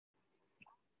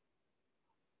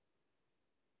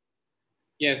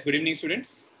Yes, good evening,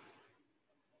 students.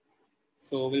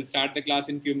 So we'll start the class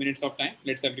in few minutes of time.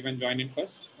 Let's everyone join in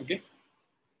first, okay?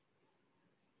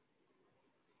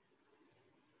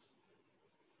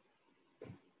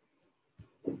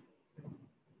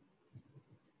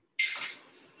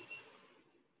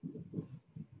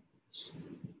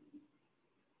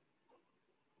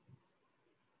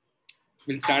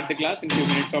 We'll start the class in few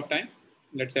minutes of time.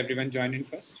 Let's everyone join in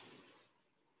first.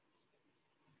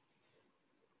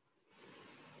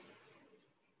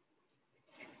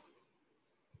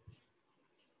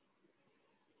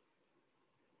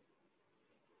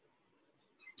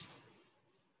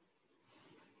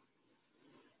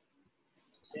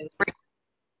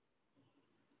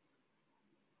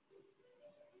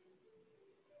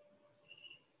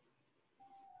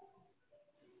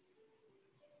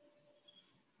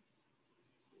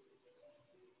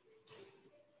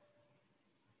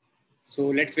 So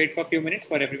let's wait for a few minutes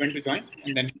for everyone to join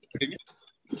and then continue.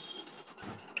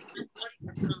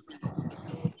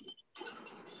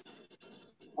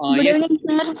 Good Yes. evening,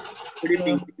 sir. Good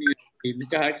evening.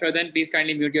 Mr. Harshvardhan, please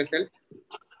kindly mute yourself.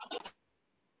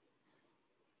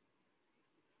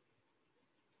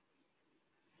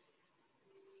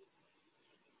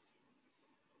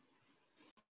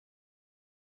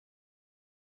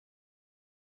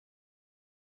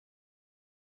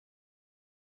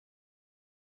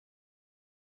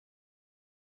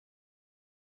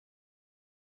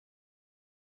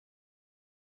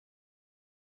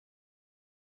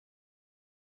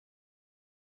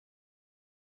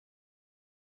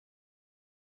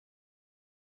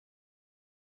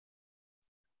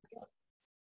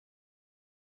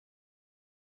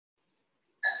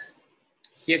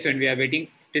 Yes, when we are waiting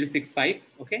till 6:05,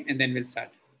 okay, and then we'll start.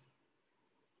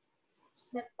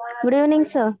 Good evening,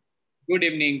 sir. Good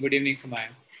evening, Sumaya.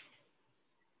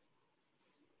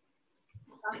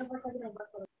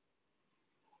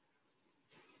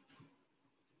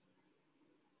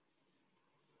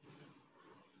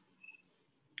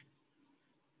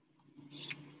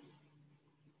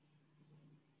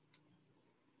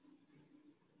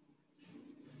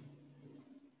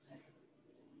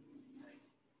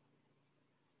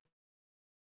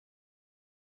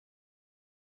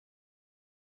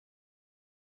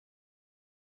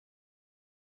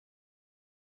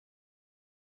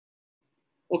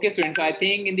 Okay, students, I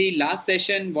think in the last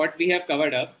session, what we have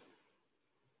covered up.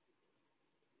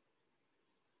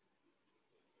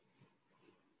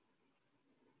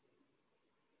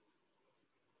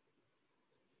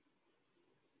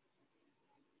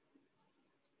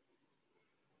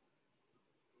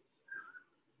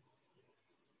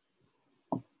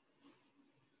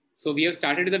 So we have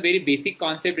started with a very basic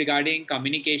concept regarding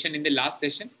communication in the last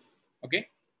session. Okay.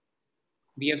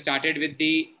 We have started with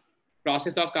the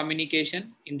process of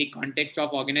communication in the context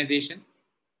of organization.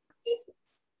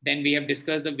 Then we have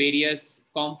discussed the various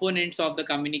components of the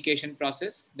communication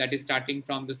process, that is starting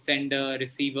from the sender,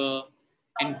 receiver,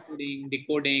 encoding,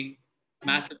 decoding,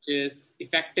 messages,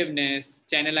 effectiveness,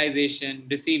 channelization,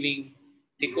 receiving,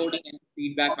 decoding, and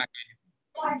feedback mechanism.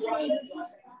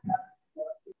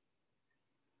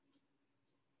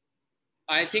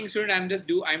 I think, student,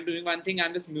 I'm doing one thing.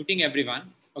 I'm just muting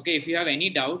everyone. Okay, if you have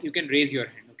any doubt, you can raise your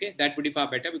hand. Okay, that would be far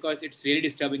better because it's really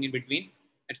disturbing in between.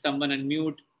 That someone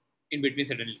unmute in between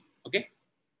suddenly. Okay,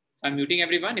 so I'm muting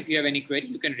everyone. If you have any query,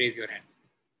 you can raise your hand.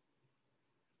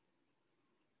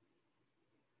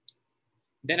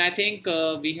 Then I think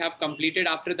we have completed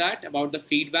after that about the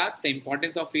feedback, the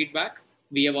importance of feedback.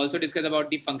 We have also discussed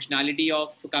about the functionality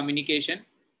of communication.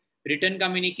 Written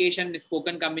communication,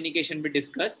 spoken communication we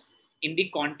discussed in the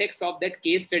context of that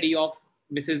case study of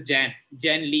Mrs.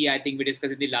 Jan Lee, I think we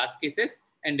discussed in the last cases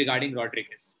and regarding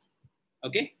Rodriguez.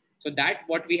 Okay, so that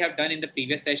what we have done in the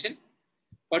previous session.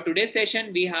 For today's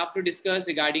session, we have to discuss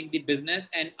regarding the business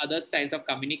and other styles of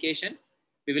communication.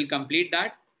 We will complete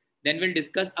that. Then we'll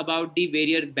discuss about the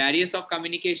various barriers of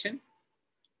communication.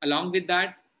 Along with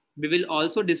that, we will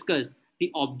also discuss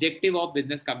the objective of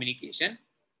business communication.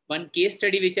 One case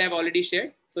study which I have already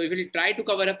shared. So we will try to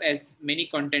cover up as many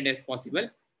content as possible.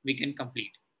 We can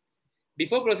complete.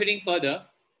 Before proceeding further,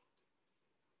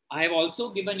 I have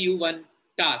also given you one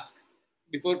task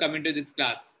before coming to this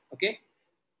class. Okay.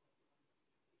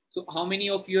 So how many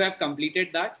of you have completed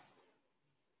that?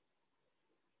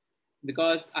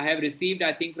 Because I have received,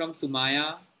 I think, from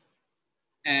Sumaya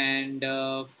and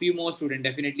a few more students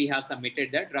definitely have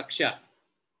submitted that. Raksha.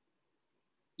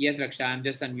 Yes, Raksha, I'm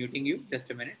just unmuting you. Just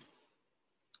a minute.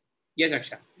 Yes,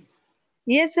 Raksha. Please.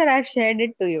 Yes, sir, I've shared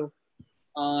it to you.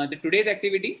 The today's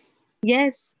activity?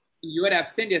 Yes. You were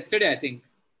absent yesterday, I think.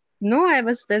 No, I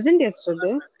was present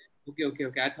yesterday. Okay.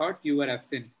 I thought you were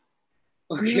absent.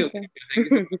 Okay, Yes, okay. sir.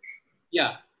 Thank you so much.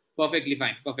 Yeah, perfectly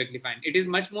fine. Perfectly fine. It is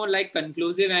much more like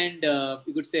conclusive and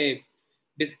you could say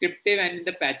descriptive and in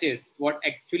the patches what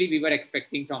actually we were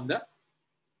expecting from the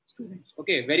students.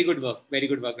 Okay, very good work. Very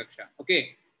good work, Raksha.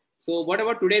 Okay. So what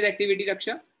about today's activity,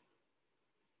 Raksha?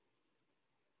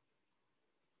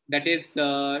 That is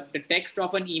the text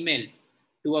of an email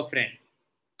to a friend.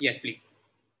 Yes, please.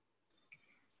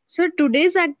 So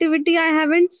today's activity I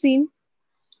haven't seen.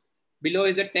 Below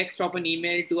is the text of an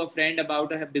email to a friend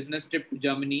about a business trip to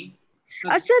Germany.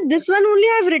 No, Sir, this one only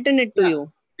I've written it to yeah,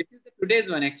 you. this is the today's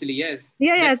one actually. Yes.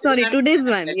 Yeah, yeah, Yesterday sorry, today's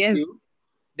I'm one. telling Yes. you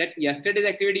that yesterday's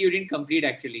activity you didn't complete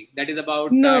actually. That is about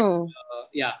that. No.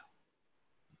 Yeah.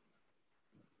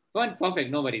 Fine, perfect.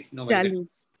 No worries. No worries.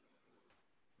 Chalice.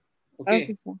 Okay,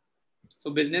 Okay. sir. So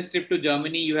business trip to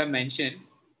Germany you have mentioned.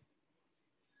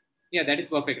 Yeah, that is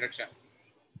perfect, Raksha.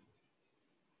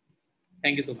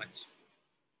 Thank you so much.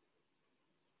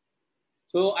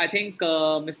 So I think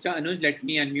Mr. Anuj, let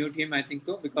me unmute him. I think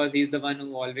so because he's the one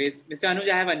who always. Mr. Anuj,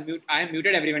 I have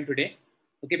muted everyone today.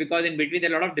 Okay, because in between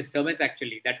there are a lot of disturbance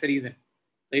actually. That's the reason.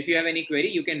 So if you have any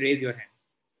query, you can raise your hand.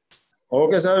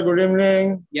 Okay, sir. Good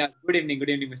evening. Yeah. Good evening,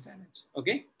 Mr. Anuj.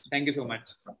 Okay. Thank you so much.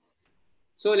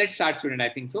 So let's start, student. I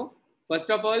think so. First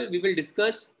of all, we will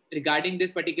discuss regarding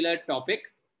this particular topic.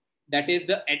 That is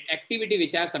the activity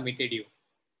which I have submitted you.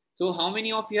 So how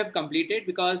many of you have completed?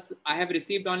 Because I have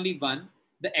received only one.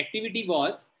 The activity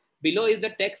was below is the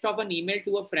text of an email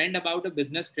to a friend about a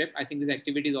business trip. I think this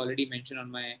activity is already mentioned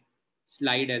on my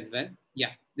slide as well. Yeah,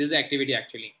 this is the activity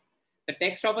actually. The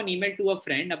text of an email to a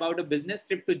friend about a business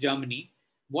trip to Germany.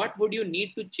 What would you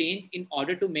need to change in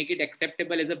order to make it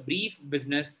acceptable as a brief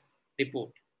business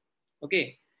report?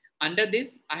 Okay. Under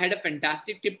this, I had a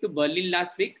fantastic trip to Berlin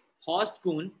last week. Horst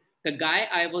Kuhn, the guy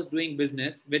I was doing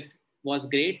business with, was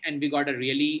great and we got a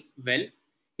really well.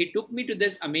 He took me to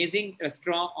this amazing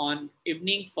restaurant on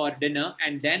evening for dinner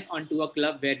and then onto a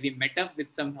club where we met up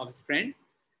with some of his friends.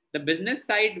 The business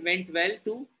side went well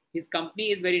too. His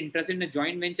company is very interested in a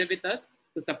joint venture with us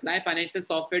to supply financial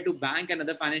software to bank and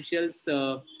other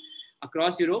financials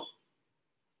across Europe.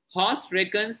 Horst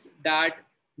reckons that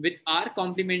with our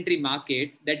complementary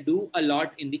market that do a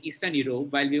lot in the Eastern Europe,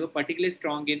 while we were particularly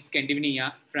strong in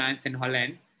Scandinavia, France, and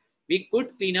Holland, we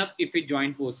could clean up if we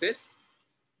joined forces.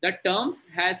 The terms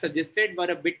has suggested were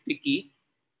a bit tricky,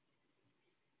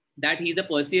 that he's a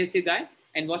persuasive guy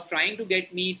and was trying to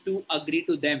get me to agree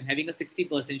to them having a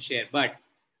 60% share. But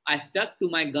I stuck to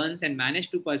my guns and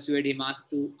managed to persuade him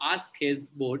to ask his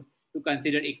board to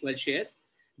consider equal shares.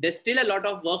 There's still a lot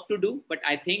of work to do, but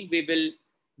I think we will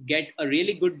get a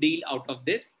really good deal out of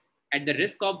this. At the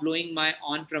risk of blowing my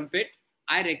own trumpet,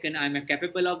 I reckon I'm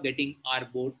capable of getting our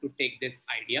board to take this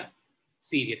idea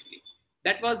seriously.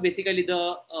 That was basically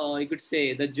the, you could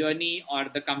say, the journey or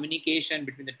the communication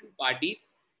between the two parties.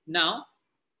 Now,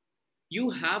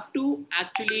 you have to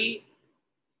actually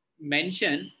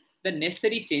mention the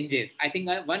necessary changes. I think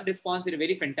one response is a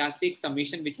very fantastic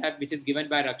summation which is given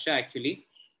by Raksha actually.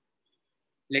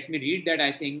 Let me read that.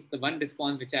 I think the one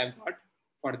response which I've got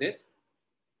for this.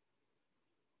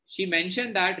 She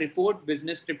mentioned that report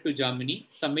business trip to Germany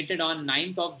submitted on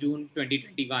 9th of June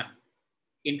 2021.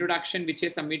 Introduction which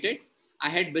is submitted. I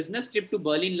had business trip to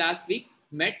Berlin last week,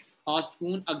 met Horst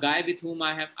Kuhn, a guy with whom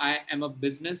I am a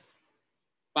business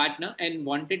partner and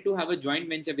wanted to have a joint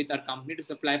venture with our company to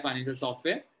supply financial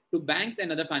software to banks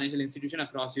and other financial institutions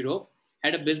across Europe.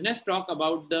 Had a business talk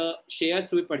about the shares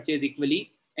to be purchased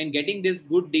equally and getting this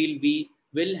good deal. We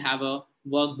will have a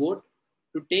workboard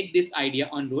to take this idea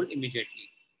on roll immediately.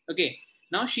 Okay.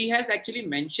 Now she has actually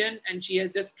mentioned and she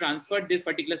has just transferred this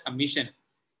particular submission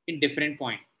in different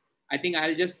point. I think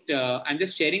I'm just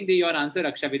sharing your answer,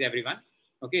 Aksha, with everyone.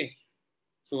 Okay.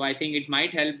 So I think it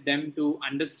might help them to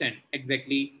understand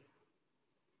exactly.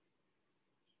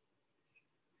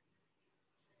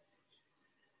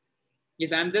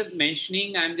 Yes, I'm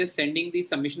just sending the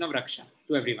submission of Raksha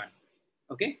to everyone.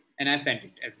 Okay. And I've sent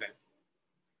it as well.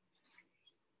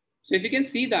 So if you can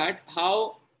see that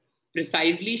how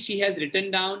precisely she has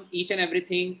written down each and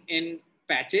everything in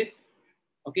patches.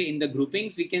 Okay. In the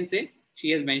groupings, we can say she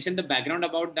has mentioned the background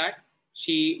about that.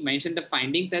 She mentioned the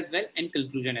findings as well and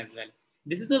conclusion as well.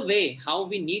 This is the way how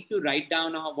we need to write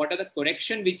down what are the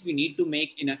correction which we need to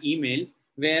make in an email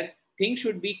where things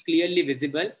should be clearly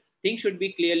visible. Things should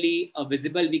be clearly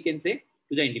visible, we can say,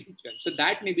 to the individual. So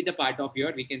that may be the part of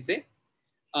your, we can say,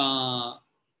 uh,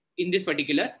 in this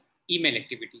particular email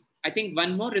activity. I think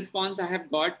one more response I have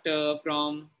got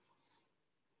from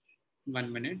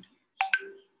 1 minute.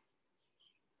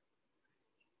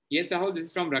 Yes, Rahul, this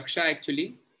is from Raksha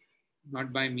actually,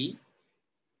 not by me.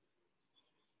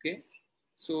 Okay.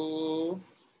 So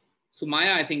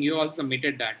Sumaya, I think you also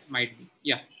submitted that, might be.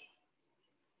 Yeah.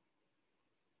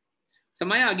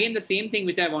 Samaya, again, the same thing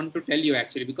which I want to tell you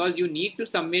actually, because you need to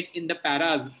submit in the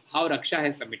paras how Raksha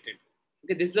has submitted.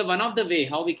 Okay, this is one of the way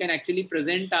how we can actually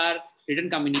present our written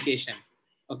communication.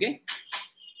 Okay.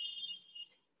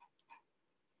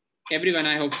 Everyone,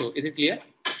 I hope so. Is it clear?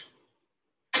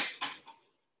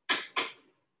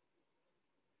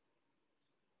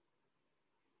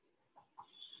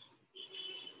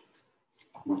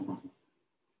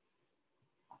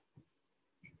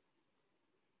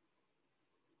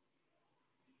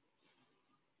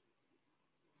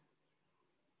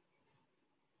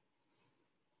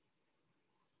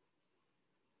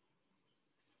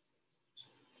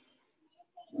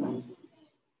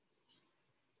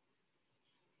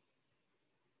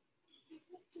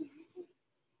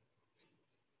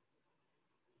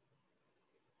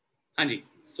 Anji.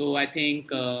 So I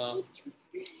think okay,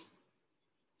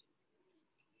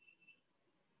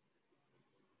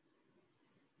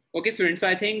 students. So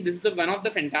I think this is the one of the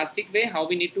fantastic way how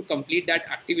we need to complete that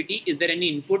activity. Is there any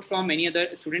input from any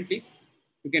other student, please?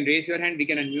 You can raise your hand. We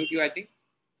can unmute you, I think.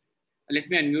 Let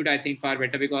me unmute, I think, far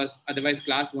better, because otherwise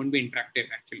class won't be interactive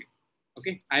actually.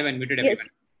 Okay, I've unmuted everyone.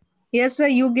 Yes, sir.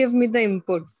 You give me the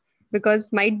inputs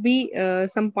because might be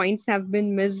some points have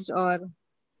been missed or.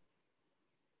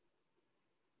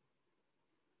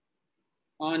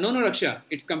 No, Raksha,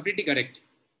 it's completely correct.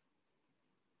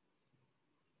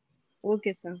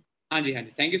 Okay, sir.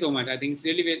 Hanji. Thank you so much. I think it's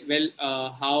really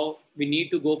well how we need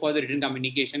to go for the written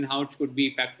communication, how it could be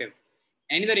effective.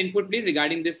 Any other input, please,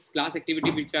 regarding this class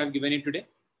activity which I have given it today?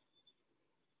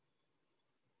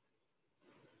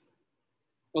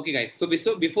 Okay, guys. So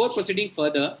before proceeding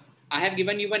further, I have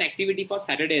given you one activity for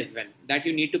Saturday as well that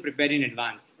you need to prepare in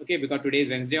advance. Okay, because today is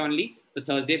Wednesday only. So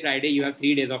Thursday, Friday, you have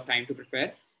 3 days of time to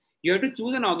prepare. You have to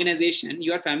choose an organization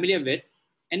you are familiar with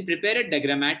and prepare a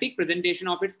diagrammatic presentation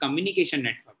of its communication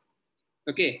network.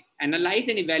 Okay, analyze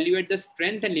and evaluate the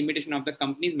strength and limitation of the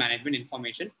company's management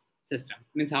information system.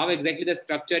 Means how exactly the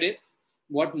structure is,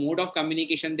 what mode of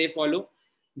communication they follow.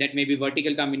 That may be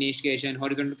vertical communication,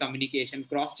 horizontal communication,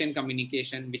 cross-chain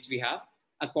communication, which we have.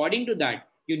 According to that,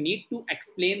 you need to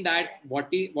explain that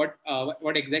what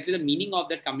exactly the meaning of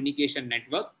that communication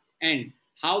network and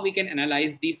how we can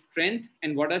analyze the strength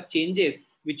and what are changes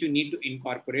which you need to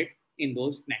incorporate in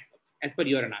those networks as per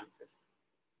your analysis.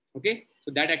 Okay,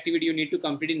 so that activity you need to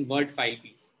complete in Word file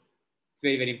piece. It's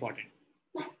very, very important.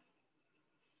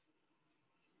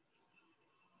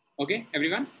 Okay,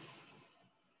 everyone?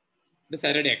 The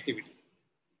Saturday activity.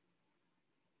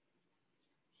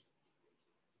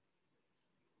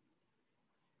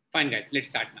 Fine, guys, let's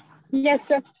start now. Yes,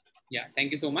 sir. Yeah,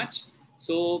 thank you so much.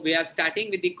 So we are starting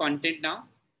with the content now.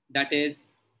 That is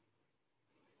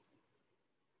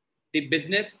the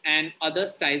business and other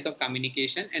styles of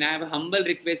communication. And I have a humble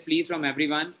request, please, from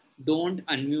everyone. Don't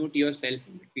unmute yourself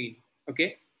in between.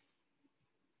 Okay?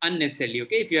 Unnecessarily.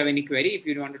 Okay? If you have any query, if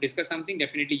you want to discuss something,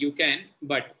 definitely you can.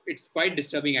 But it's quite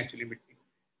disturbing actually in between.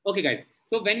 Okay, guys.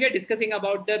 So when we are discussing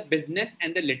about the business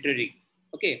and the literary,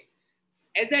 okay,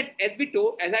 as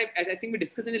I think we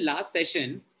discussed in the last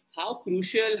session, how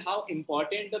crucial, how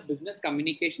important the business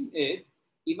communication is,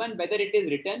 even whether it is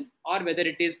written or whether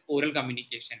it is oral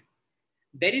communication.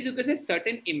 There is, you can say,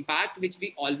 certain impact which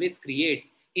we always create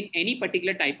in any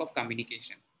particular type of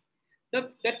communication.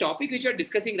 The topic which we are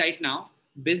discussing right now,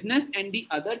 business and the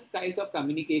other styles of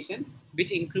communication,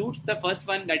 which includes the first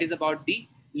one, that is about the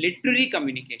literary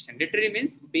communication. Literary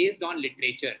means based on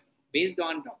literature, based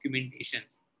on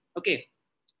documentations. Okay.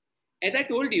 As I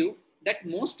told you, that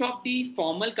most of the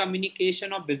formal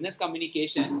communication or business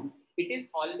communication, it is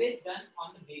always done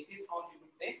on the basis of, you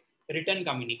could say, written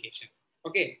communication.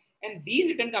 Okay. And these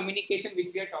written communication which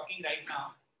we are talking right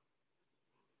now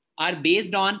are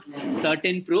based on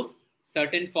certain proof,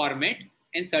 certain format,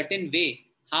 and certain way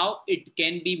how it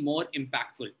can be more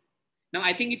impactful. Now,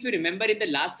 I think if you remember in the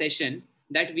last session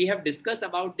that we have discussed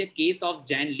about the case of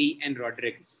Jan Lee and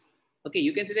Rodriguez. Okay,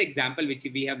 you can see the example which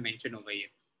we have mentioned over here.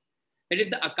 That if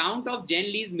the account of Jan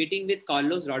Lee's meeting with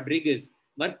Carlos Rodriguez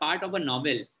were part of a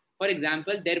novel, for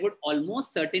example, there would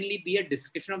almost certainly be a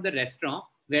description of the restaurant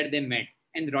where they met.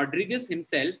 And Rodriguez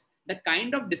himself, the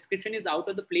kind of description is out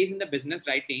of the place in the business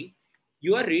writing.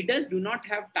 Your readers do not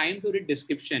have time to read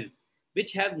description,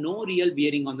 which have no real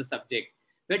bearing on the subject.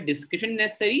 Where description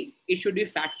necessary, it should be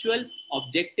factual,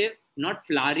 objective, not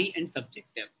flowery and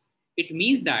subjective. It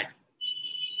means that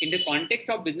in the context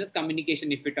of business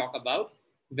communication, if we talk about,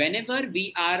 whenever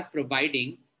we are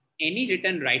providing any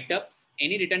written write-ups,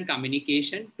 any written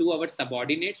communication to our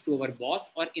subordinates, to our boss,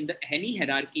 or in the any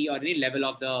hierarchy or any level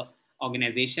of the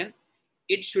organization,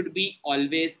 it should be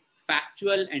always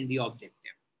factual and the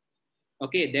objective.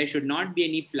 Okay, there should not be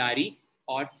any flowery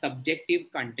or subjective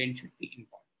content should be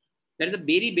involved. That is a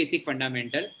very basic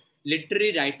fundamental.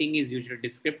 Literary writing is usually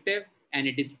descriptive and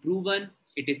it is proven,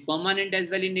 it is permanent as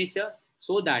well in nature,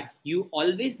 so that you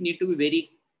always need to be very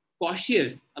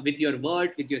cautious with your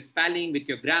words, with your spelling, with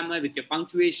your grammar, with your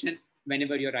punctuation,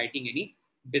 whenever you're writing any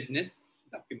business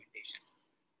documentation.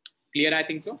 Clear, I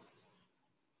think so?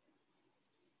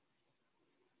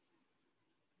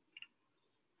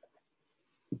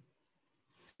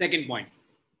 Second point.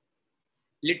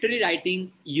 Literary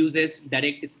writing uses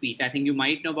direct speech. I think you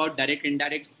might know about direct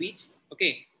indirect speech.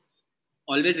 Okay.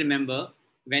 Always remember,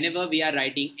 whenever we are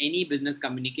writing any business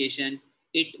communication,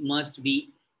 it must be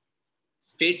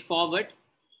straightforward,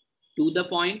 to the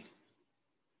point,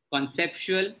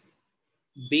 conceptual,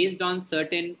 based on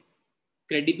certain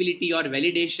credibility or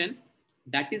validation.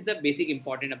 That is the basic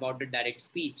important about the direct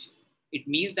speech. It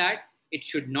means that it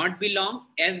should not be long,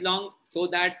 as long so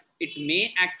that it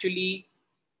may actually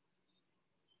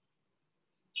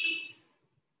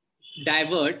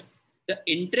divert the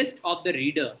interest of the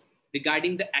reader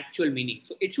regarding the actual meaning.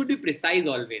 So it should be precise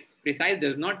always. Precise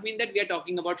does not mean that we are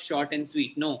talking about short and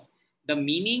sweet. No, the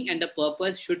meaning and the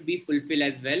purpose should be fulfilled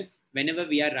as well. Whenever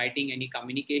we are writing any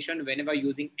communication, whenever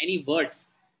using any words,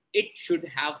 it should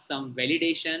have some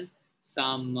validation,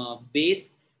 some base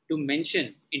to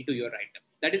mention into your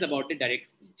write-ups. That is about the direct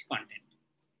speech content.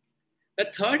 The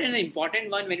third and the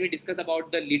important one when we discuss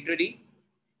about the literary,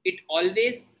 it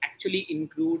always actually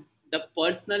include the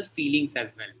personal feelings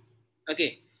as well.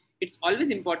 Okay, it's always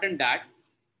important that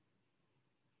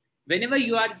whenever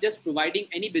you are just providing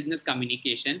any business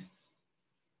communication,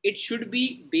 it should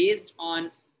be based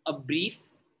on a brief,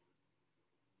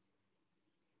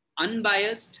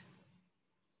 unbiased,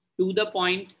 to the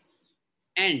point,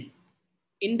 and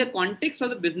in the context of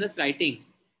the business writing,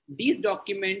 these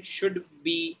documents should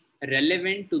be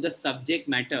relevant to the subject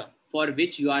matter for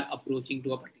which you are approaching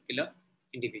to a particular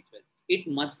individual. It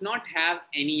must not have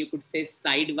any, you could say,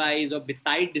 sidewise or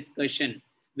beside discussion,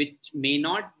 which may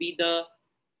not be the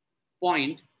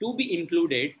point to be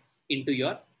included into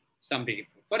your summary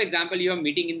report. For example, you are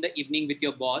meeting in the evening with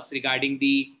your boss regarding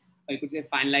the, you could say,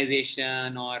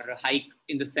 finalization or hike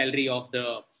in the salary of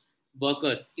the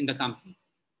workers in the company.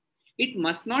 It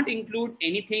must not include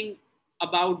anything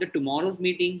about the tomorrow's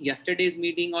meeting, yesterday's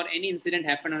meeting, or any incident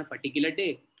happened on a particular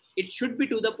day. It should be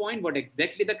to the point, what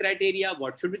exactly the criteria,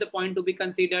 what should be the point to be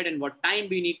considered, and what time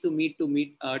we need to meet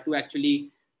to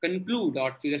actually conclude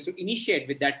or to just to initiate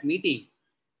with that meeting.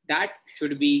 That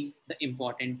should be the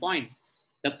important point.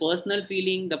 The personal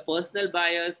feeling, the personal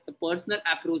bias, the personal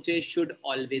approaches should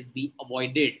always be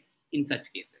avoided in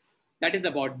such cases. That is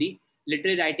about the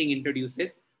literary writing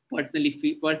introduces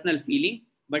personal feeling,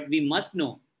 but we must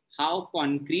know how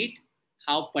concrete,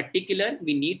 how particular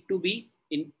we need to be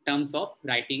in terms of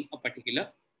writing a particular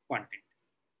content.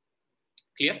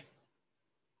 Clear?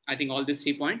 I think all these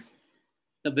 3 points,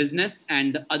 the business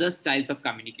and the other styles of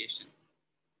communication.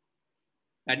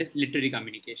 That is literary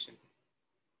communication.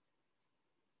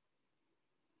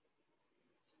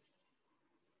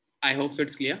 I hope so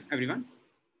it's clear, everyone.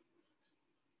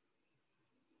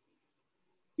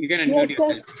 You can unmute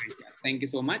yourself. Thank you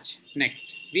so much.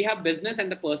 Next, we have business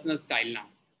and the personal style now.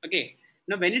 Okay.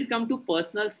 Now, when it's come to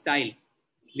personal style,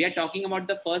 we are talking about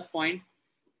the first point,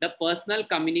 the personal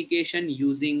communication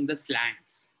using the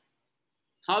slangs.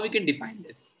 How we can define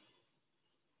this?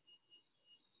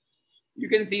 You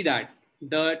can see that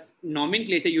the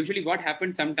nomenclature, usually what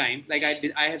happens sometimes, like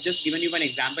I have just given you one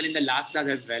example in the last class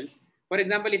as well. For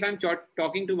example, if I'm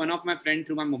talking to one of my friends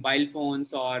through my mobile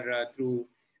phones or through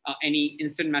any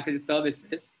instant message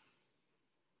services,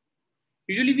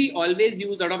 usually we always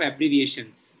use a lot of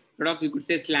abbreviations, a lot of, we could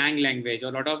say, slang language, or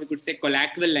a lot of, we could say,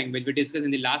 colloquial language we discussed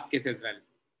in the last case as well.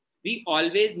 We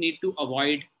always need to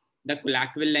avoid the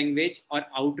colloquial language or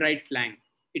outright slang.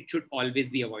 It should always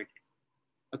be avoided.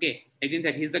 Okay, again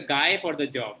said, he's the guy for the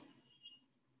job.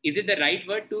 Is it the right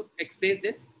word to express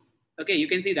this? Okay, you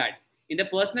can see that in the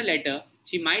personal letter,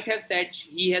 she might have said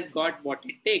he has got what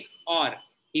it takes, or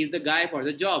he's the guy for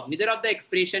the job. Neither of the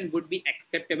expression would be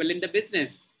acceptable in the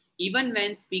business. Even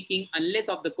when speaking, unless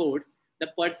of the code, the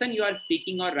person you are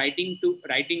speaking or writing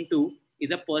to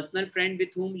is a personal friend with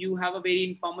whom you have a very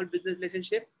informal business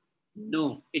relationship.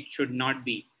 No, it should not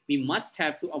be. We must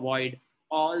have to avoid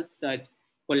all such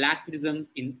colloquialism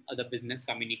in the business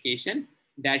communication.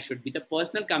 That should be the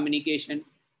personal communication.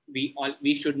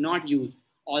 We should not use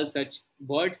all such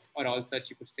words or all such,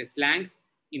 you could say, slangs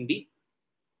in the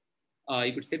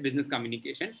you could say, business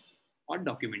communication or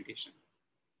documentation.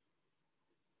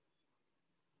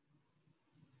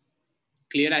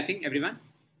 Clear, I think, everyone?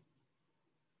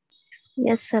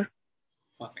 Yes, sir.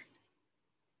 Perfect.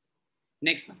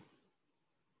 Next one.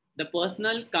 The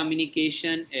personal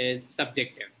communication is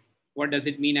subjective. What does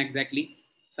it mean exactly?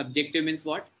 Subjective means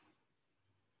what?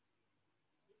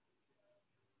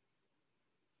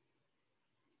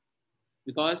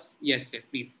 Because, yes,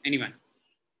 please, anyone.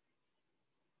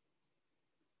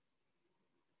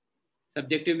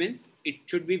 Subjective means it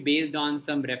should be based on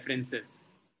some references.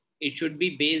 It should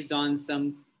be based on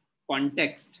some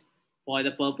context for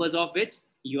the purpose of which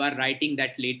you are writing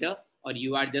that later or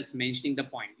you are just mentioning the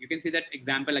point. You can see that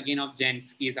example again of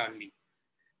Jen's case only.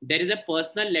 There is a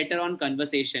personal letter on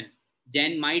conversation.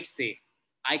 Jen might say,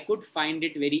 I could find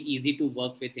it very easy to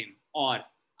work with him, or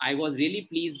I was really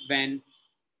pleased when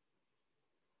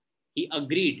he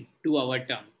agreed to our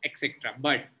term, etc.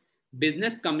 But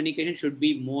business communication should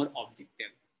be more objective.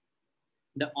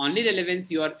 The only relevance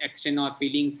your action or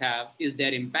feelings have is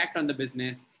their impact on the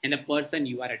business and the person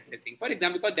you are addressing. For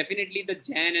example, because definitely the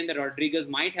Jan and the Rodriguez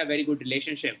might have very good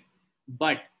relationship,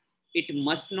 but it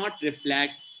must not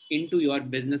reflect into your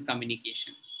business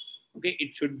communication. Okay,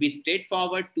 it should be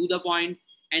straightforward, to the point,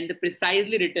 and the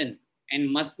precisely written, and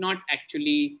must not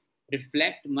actually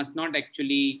reflect, must not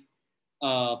actually,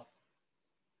 uh,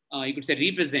 you could say,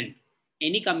 represent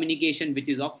any communication which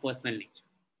is of personal nature.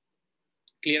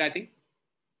 Clear, I think.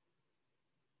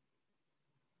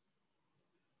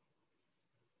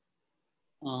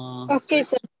 Okay,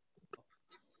 sir.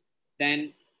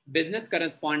 Then business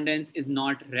correspondence is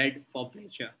not read for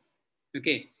pleasure.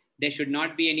 Okay, there should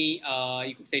not be any,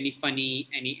 you could say, any funny,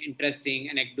 any interesting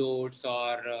anecdotes,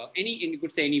 or any, you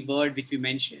could say, any word which we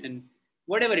mention,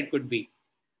 whatever it could be.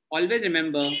 Always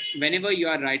remember, whenever you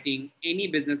are writing any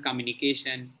business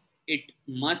communication, it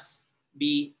must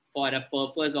be for a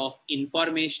purpose of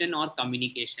information or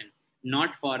communication,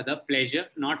 not for the pleasure,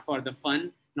 not for the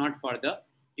fun, not for the,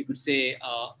 you could say,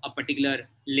 a particular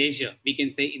leisure, we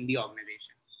can say, in the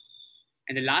organization.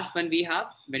 And the last one we have,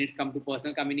 when it's come to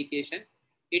personal communication,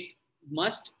 it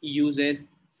must uses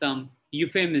some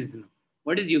euphemism.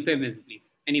 What is euphemism,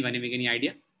 please? Anyone having any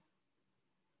idea?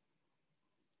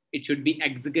 It should be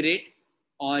exaggerate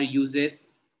or uses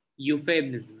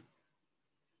euphemism.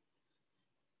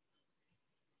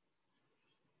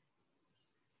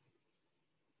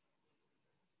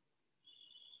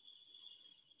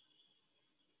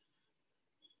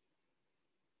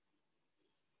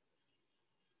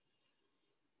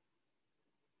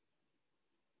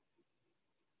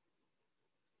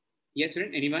 Yes,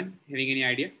 student, anyone having any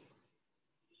idea?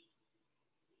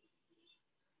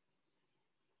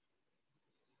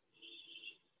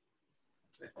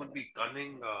 It could be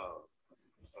cunning.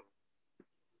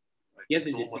 Like Yes,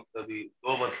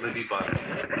 दो मतलबी बात.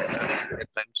 At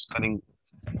times cunning.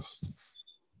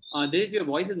 your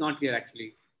voice is not clear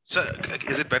actually. Sir,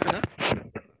 is it better now?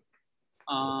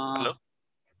 Hello?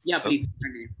 Yeah, please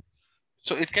continue.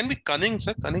 So it can be cunning,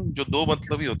 sir. Cunning, जो दो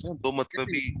मतलबी होते हैं, दो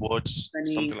मतलबी words,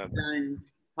 Funny, something like that. blunt,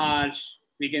 harsh,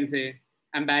 we can say,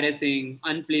 embarrassing,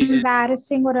 unpleasant.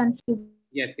 Embarrassing or unpleasant.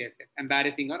 Yes,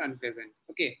 embarrassing or unpleasant.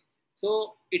 Okay,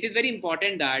 so it is very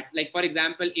important that, like, for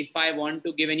example, if I want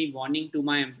to give any warning to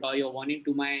my employee or warning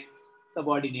to my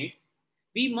subordinate,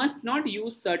 we must not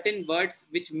use certain words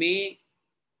which may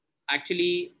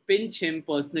actually pinch him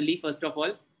personally, first of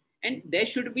all. And there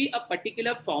should be a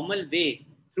particular formal way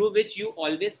through which you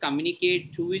always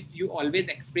communicate, through which you always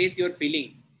express your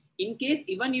feeling. In case,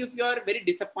 even if you are very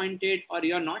disappointed or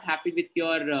you are not happy with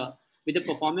your with the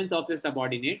performance of your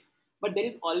subordinate, but there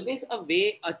is always a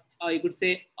way, you could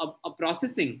say, a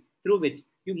processing through which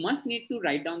you must need to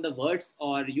write down the words,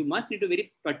 or you must need to be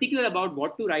very particular about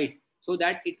what to write, so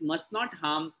that it must not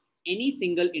harm any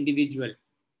single individual.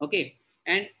 Okay,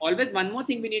 and always one more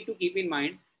thing we need to keep in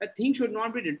mind, a thing should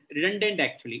not be redundant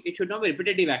actually. It should not be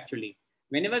repetitive actually.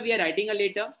 Whenever we are writing a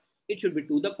letter, it should be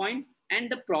to the point, and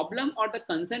the problem or the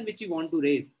concern which you want to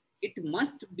raise, it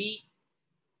must be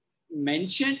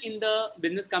mentioned in the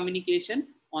business communication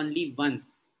only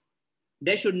once.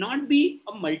 There should not be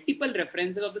a multiple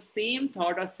references of the same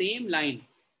thought or same line.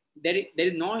 There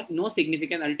is no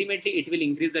significance. Ultimately, it will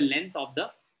increase the length of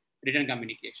the written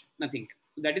communication, nothing else.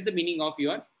 So that is the meaning of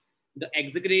your, the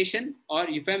exaggeration or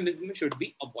euphemism should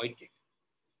be avoided.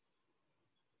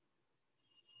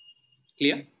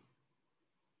 Clear?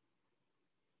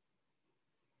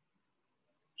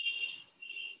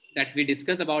 That we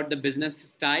discuss about the business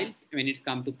styles when it's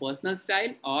come to personal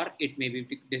style, or it may be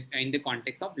in the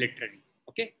context of literary.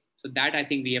 Okay, so that I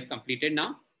think we have completed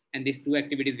now, and these two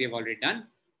activities we have already done.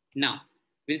 Now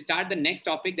we'll start the next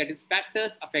topic, that is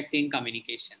factors affecting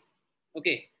communication.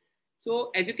 Okay,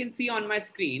 So as you can see on my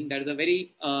screen, there is a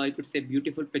very, you could say,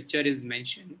 beautiful picture is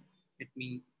mentioned. Let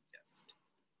me just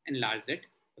enlarge it.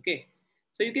 Okay.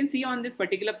 So you can see on this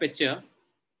particular picture,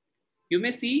 you may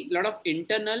see a lot of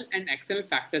internal and external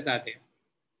factors are there.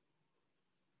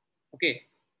 Okay.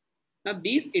 Now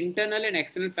these internal and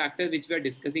external factors which we are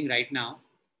discussing right now.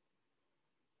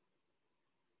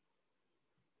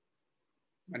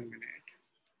 One minute.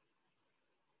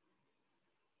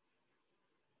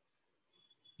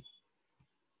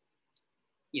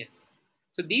 Yes.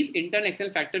 So these internal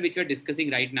external factors which we are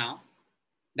discussing right now,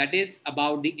 that is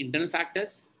about the internal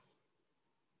factors,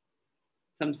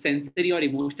 some sensory or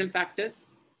emotional factors,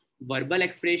 verbal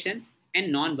expression,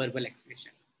 and non-verbal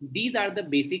expression. These are the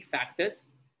basic factors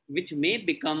which may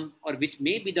become or which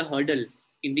may be the hurdle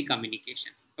in the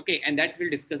communication. Okay, and that we'll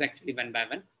discuss actually one by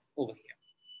one over here.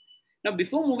 Now,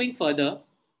 before moving further,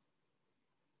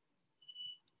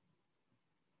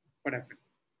 what happened?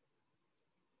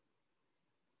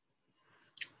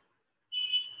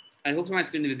 I hope my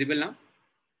screen is visible now.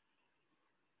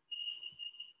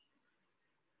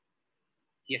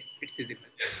 Yes, it's visible.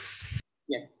 Yes.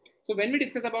 Yes. So when we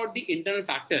discuss about the internal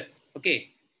factors, okay,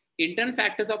 internal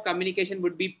factors of communication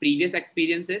would be previous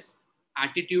experiences,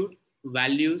 attitude,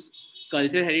 values,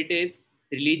 cultural heritage,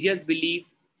 religious belief,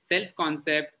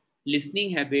 self-concept, listening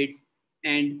habits,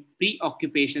 and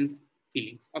preoccupations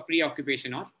feelings or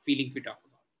preoccupation or feelings we talk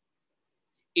about.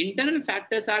 Internal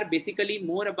factors are basically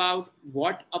more about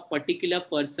what a particular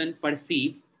person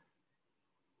perceives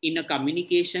in a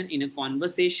communication, in a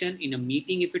conversation, in a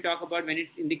meeting, if we talk about when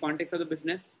it's in the context of the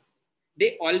business,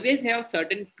 they always have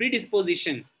certain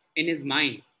predisposition in his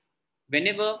mind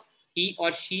whenever he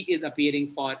or she is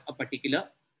appearing for a particular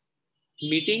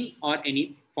meeting or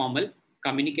any formal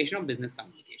communication or business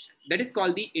communication. That is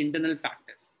called the internal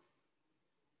factors.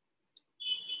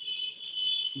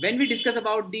 When we discuss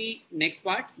about the next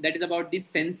part, that is about the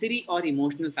sensory or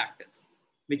emotional factors,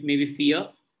 which may be fear,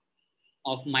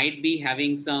 of might be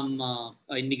having some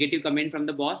a negative comment from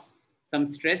the boss,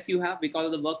 some stress you have because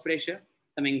of the work pressure,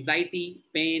 some anxiety,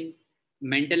 pain,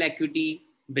 mental acuity,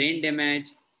 brain damage,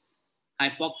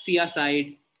 hypoxia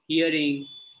side, hearing,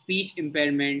 speech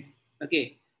impairment.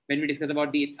 Okay, when we discuss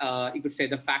about the, you could say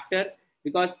the factor,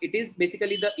 because it is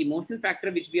basically the emotional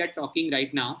factor which we are talking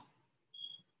right now.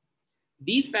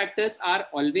 These factors are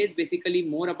always basically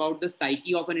more about the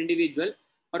psyche of an individual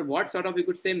or what sort of, you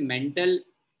could say, mental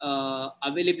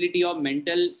availability or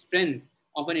mental strength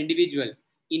of an individual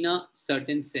in a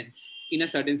certain sense, in a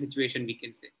certain situation, we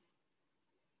can say.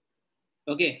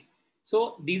 Okay,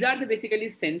 so these are the basically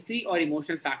sensory or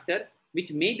emotional factor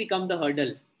which may become the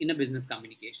hurdle in a business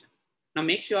communication. Now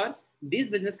make sure this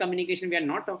business communication, we are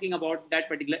not talking about that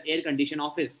particular air conditioned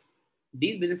office.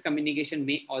 These business communication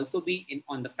may also be in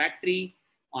on the factory,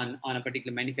 on a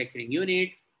particular manufacturing unit,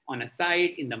 on a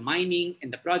site, in the mining, in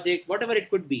the project, whatever it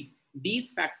could be.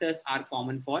 These factors are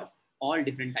common for all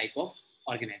different type of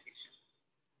organization.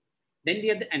 Then we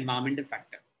have the environmental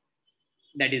factor,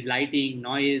 that is lighting,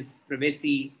 noise,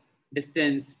 privacy,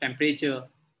 distance, temperature.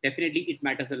 Definitely it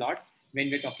matters a lot when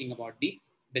we're talking about the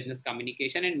business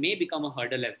communication and may become a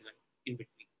hurdle as well in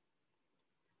between.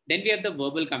 Then we have the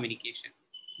verbal communication,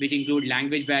 which include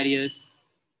language barriers,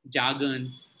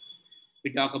 jargons.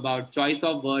 We talk about choice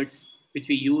of words, which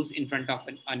we use in front of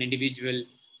an individual,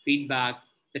 feedback,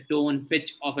 the tone,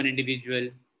 pitch of an individual.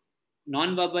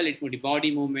 Non-verbal, it could be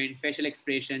body movement, facial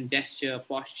expression, gesture,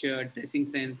 posture, dressing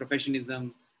sense,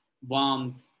 professionalism,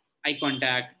 warmth, eye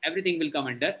contact, everything will come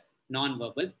under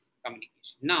non-verbal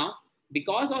communication. Now,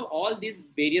 because of all these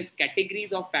various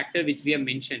categories of factor which we have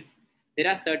mentioned, there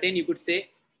are certain, you could say,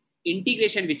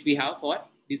 integration which we have for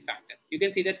these factors. You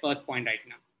can see that first point right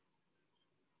now.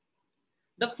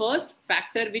 The first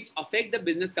factor which affect the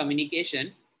business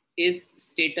communication is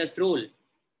status role.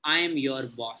 I am your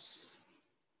boss.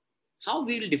 How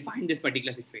we will define this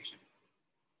particular situation?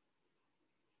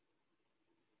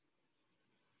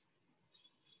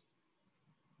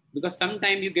 Because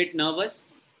sometimes you get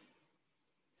nervous,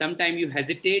 sometimes you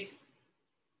hesitate,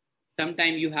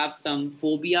 sometimes you have some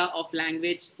phobia of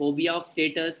language, phobia of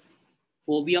status,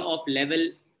 phobia of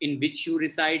level in which you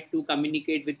reside to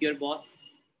communicate with your boss.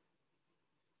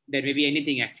 There may be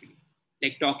anything actually,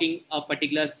 like talking a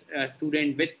particular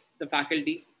student with the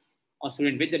faculty or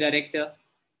student with the director.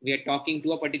 We are talking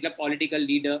to a particular political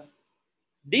leader.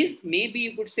 This may be,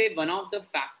 you could say, one of the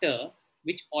factor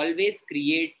which always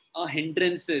create a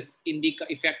hindrances in the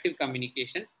effective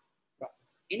communication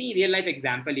process. Any real life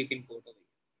example you can quote over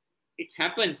here. It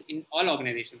happens in all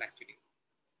organizations actually.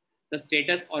 The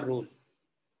status or role.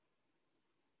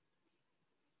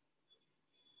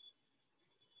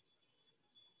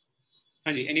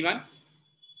 Hanji, anyone?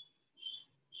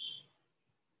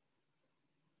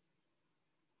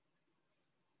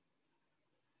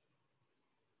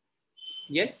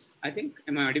 Yes, I think.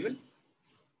 Am I audible?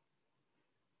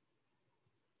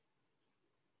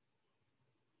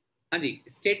 Anji,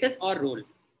 status or role?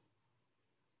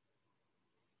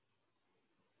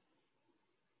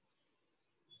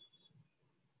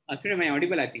 Ashwin, am I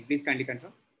audible? I think. Please kindly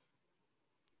confirm.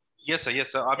 Yes, sir.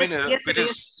 Yes, sir. I mean, Yes, sir, it yes,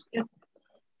 is. yes.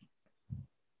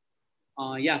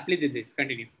 Yeah, please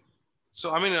continue.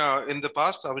 So, I mean, in the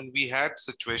past, I mean, we had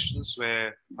situations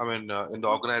where, I mean, in the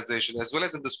organization as well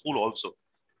as in the school also,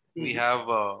 we have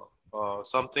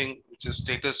something which is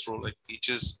status role, like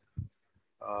teachers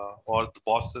or the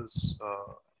bosses.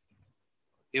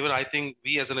 Even I think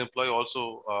we as an employee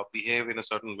also behave in a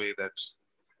certain way that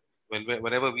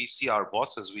whenever we see our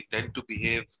bosses, we tend to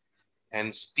behave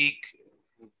and speak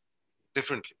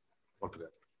differently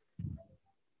altogether.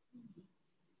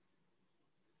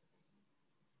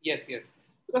 Yes, yes.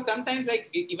 Because sometimes, like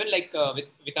even like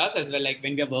with us as well, like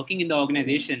when we are working in the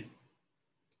organization,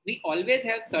 we always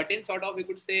have certain sort of, we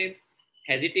could say,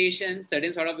 hesitation,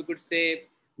 certain sort of, we could say,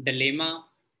 dilemma,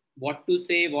 what to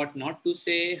say, what not to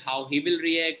say, how he will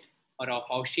react or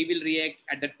how she will react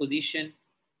at that position.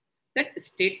 That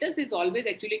status is always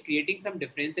actually creating some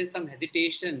differences, some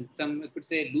hesitation, some, I could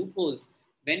say, loopholes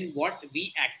when what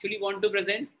we actually want to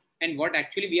present and what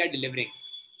actually we are delivering.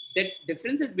 That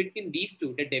differences between these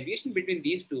two, the deviation between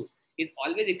these two is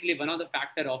always actually one of the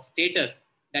factor of status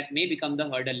that may become the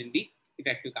hurdle in the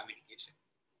effective communication.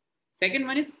 Second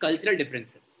one is cultural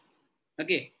differences.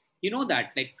 Okay, you know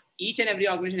that like each and every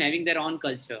organization having their own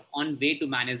culture, on way to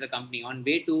manage the company, on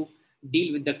way to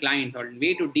deal with the clients, or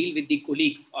way to deal with the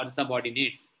colleagues or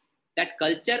subordinates. That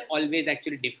culture always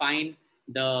actually define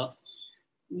the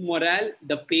morale,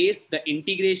 the pace, the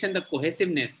integration, the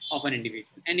cohesiveness of an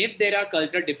individual. And if there are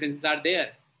cultural differences are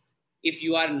there, if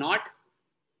you are not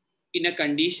in a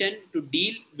condition to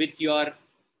deal with your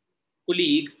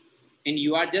colleague and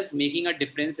you are just making a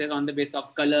differences on the basis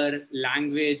of color,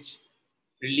 language,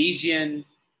 religion,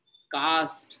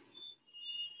 caste,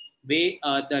 way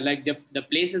the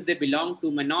places they belong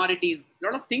to, minorities, a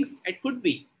lot of things. It could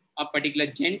be a particular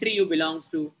gentry you belongs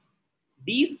to.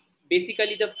 These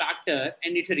basically the factor,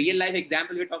 and it's a real life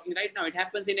example we're talking right now. It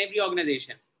happens in every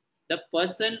organization. The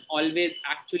person always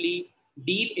actually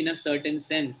deal in a certain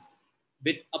sense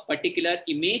with a particular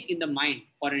image in the mind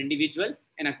for an individual,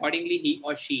 and accordingly he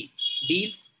or she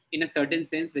deals in a certain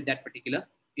sense with that particular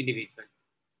individual.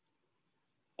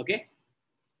 Okay.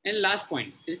 And last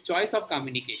point is choice of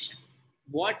communication.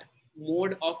 What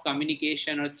mode of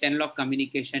communication or channel of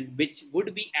communication which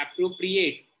would be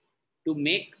appropriate to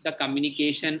make the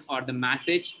communication or the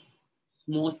message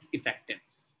most effective?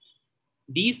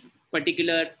 These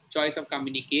particular choice of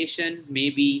communication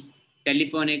may be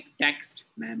telephonic, text,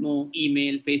 memo,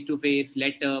 email, face-to-face,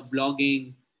 letter,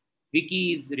 blogging,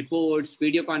 wikis, reports,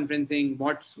 video conferencing,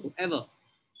 whatsoever.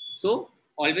 So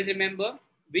always remember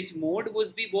which mode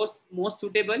would be most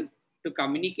suitable to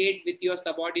communicate with your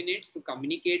subordinates, to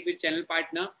communicate with channel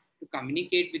partner, to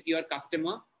communicate with your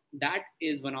customer. That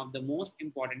is one of the most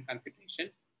important consideration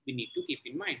we need to keep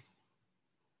in mind.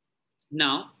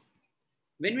 Now,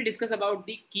 when we discuss about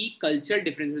the key cultural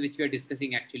differences which we are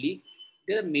discussing, actually,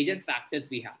 there are major factors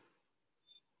we have.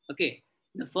 Okay,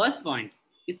 the first point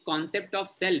is concept of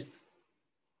self.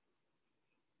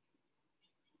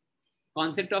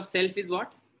 Concept of self is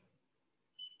what?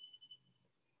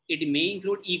 It may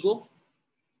include ego,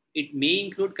 it may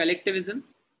include collectivism,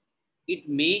 it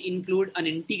may include an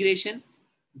integration,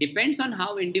 depends on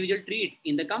how individual treat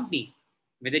in the company.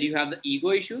 Whether you have the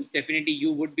ego issues, definitely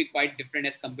you would be quite different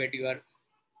as compared to your,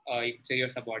 you could say, your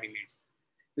subordinates,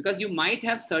 because you might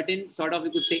have certain sort of,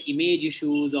 you could say, image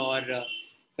issues, or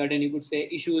certain, you could say,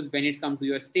 issues when it comes to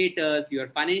your status, your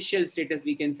financial status,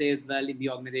 we can say as well in the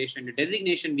organization, the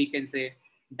designation, we can say.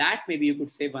 That maybe you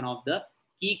could say one of the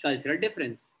key cultural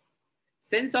difference.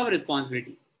 Sense of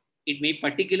responsibility. It may be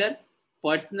particular,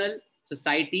 personal,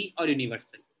 society, or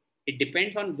universal. It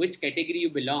depends on which category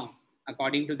you belong.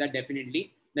 According to that,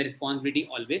 definitely the responsibility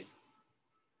always,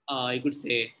 you could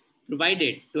say,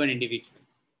 provided to an individual.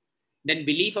 Then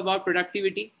belief about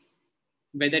productivity,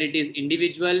 whether it is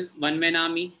individual, one-man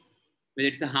army, whether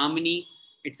it's a harmony,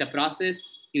 it's a process.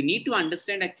 You need to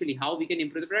understand actually how we can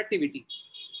improve the productivity.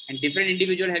 And different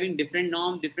individual having different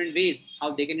norms, different ways,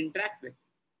 how they can interact with.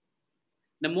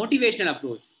 The motivational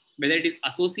approach, whether it is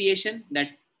association, that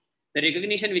the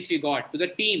recognition which we got to the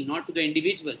team, not to the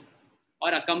individual,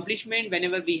 or accomplishment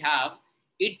whenever we have,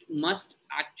 it must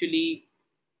actually,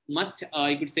 must,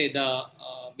 you could say, the,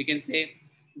 we can say,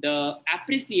 the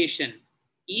appreciation,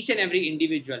 each and every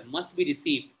individual must be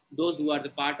received, those who are the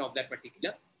part of that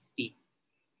particular team.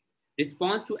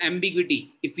 Response to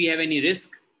ambiguity, if we have any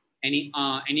risk, any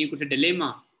you could say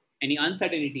dilemma, any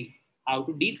uncertainty, how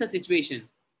to deal such situation,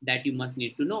 that you must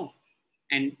need to know.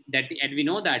 And we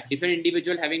know that different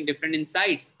individual having different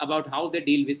insights about how they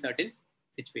deal with certain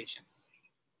situations.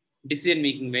 Decision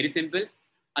making, very simple.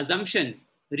 Assumption,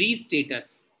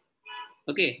 re-status.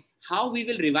 Okay, how we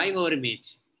will revive our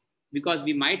image, because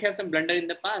we might have some blunder in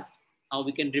the past, how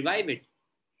we can revive it.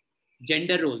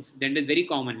 Gender roles, gender is very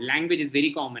common, language is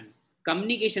very common,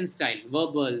 communication style,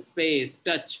 verbal, space,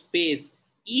 touch, pace,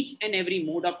 each and every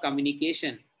mode of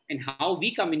communication and how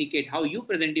we communicate, how you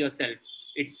present yourself,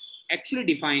 it's actually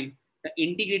define the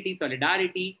integrity,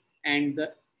 solidarity, and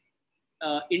the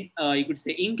you could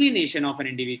say inclination of an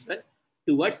individual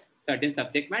towards certain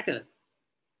subject matters.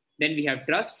 Then we have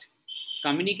trust,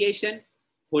 communication,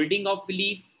 holding of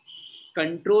belief,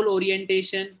 control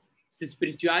orientation,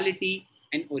 spirituality,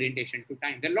 and orientation to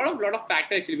time. There are a lot of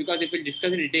factors actually, because if we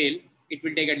discuss in detail, it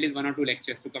will take at least 1 or 2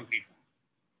 lectures to complete.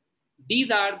 These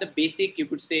are the basic, you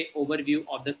could say, overview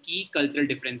of the key cultural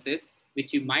differences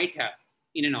which you might have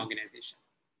in an organization.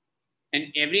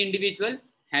 And every individual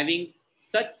having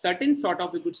such certain sort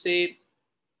of, we could say,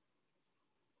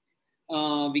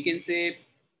 we can say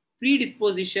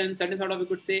predisposition, certain sort of, we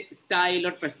could say, style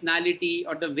or personality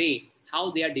or the way how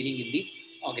they are dealing in the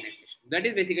organization. That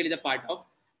is basically the part of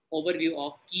overview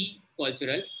of key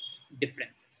cultural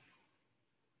differences.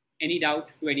 Any doubt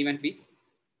to anyone, please?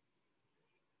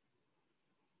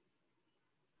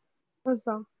 Yes,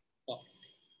 sir. Perfect.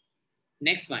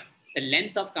 Next one, the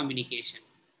length of communication.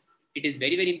 It is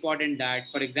very, very important that,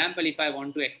 for example, if I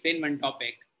want to explain one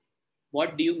topic,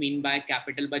 what do you mean by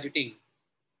capital budgeting?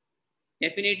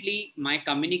 Definitely, my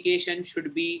communication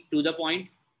should be to the point.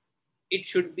 It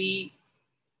should be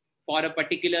for a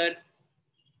particular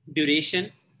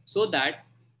duration, so that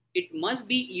it must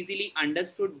be easily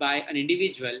understood by an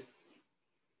individual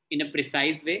in a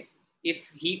precise way if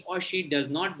he or she does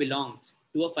not belong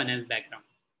to a finance background.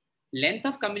 Length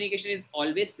of communication is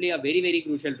always play a very, very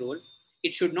crucial role.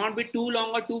 It should not be too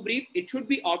long or too brief. It should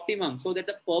be optimum, so that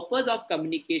the purpose of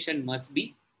communication must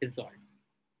be resolved.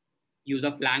 Use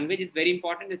of language is very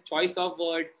important. The choice of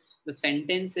word, the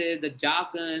sentences, the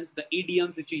jargons, the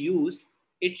idioms which you used,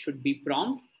 it should be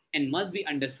prompt and must be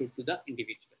understood to the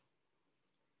individual.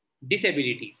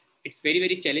 Disabilities. It's very,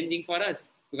 very challenging for us,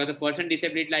 because a person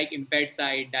disability like impaired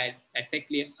sight,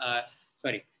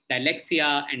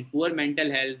 dyslexia and poor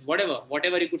mental health,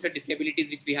 whatever you could say disabilities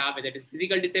which we have, whether it is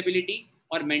physical disability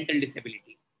or mental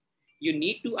disability. You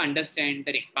need to understand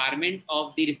the requirement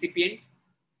of the recipient,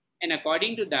 and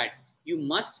according to that, you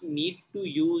must need to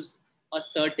use a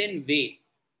certain way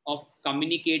of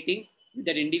communicating with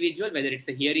that individual, whether it's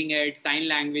a hearing aid, sign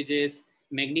languages,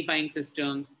 magnifying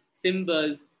systems,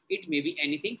 symbols, it may be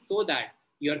anything, so that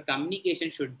your communication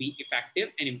should be effective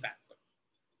and impactful.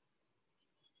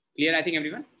 Clear, I think,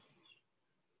 everyone?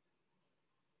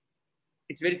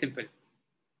 It's very simple.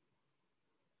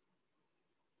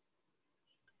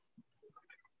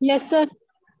 Yes, sir.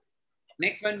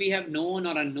 Next one, we have known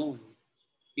or unknown.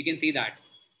 You can see that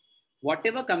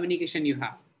whatever communication you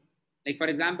have, like for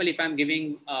example, if I'm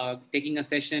taking a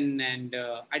session and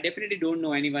I definitely don't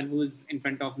know anyone who's in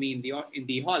front of me in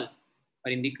the hall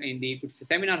or in the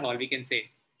seminar hall, we can say,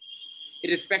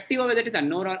 irrespective of whether it is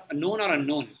known or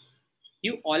unknown,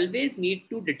 you always need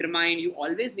to determine, you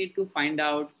always need to find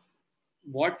out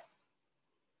what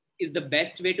is the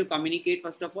best way to communicate.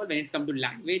 First of all, when it's come to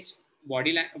language,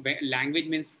 language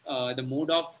means the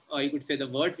mode of, you could say, the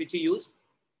words which you use,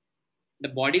 the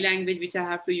body language which I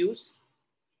have to use,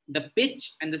 the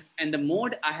pitch and the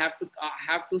mode I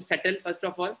have to settle first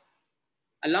of all.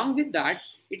 Along with that,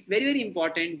 it's very, very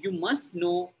important. You must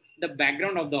know the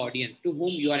background of the audience to whom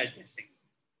you are addressing,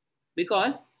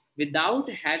 because without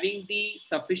having the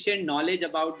sufficient knowledge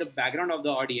about the background of the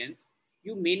audience,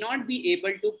 you may not be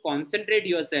able to concentrate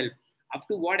yourself up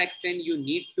to what extent you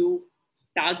need to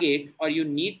target, or you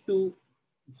need to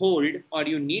hold, or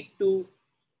you need to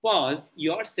pause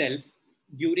yourself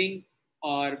during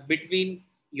or between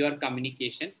your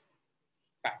communication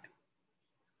pattern.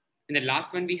 And the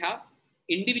last one we have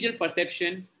individual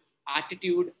perception,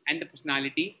 attitude, and the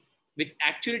personality, which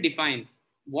actually defines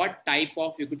what type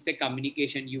of, you could say,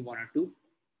 communication you wanted to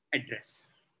address,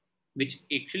 which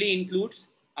actually includes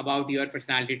about your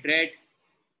personality trait,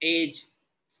 age,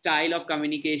 style of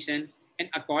communication, and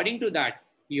according to that,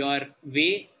 your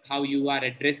way, how you are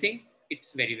addressing,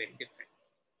 it's very, very different.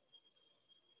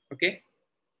 Okay.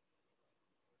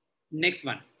 Next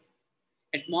one,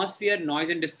 atmosphere, noise,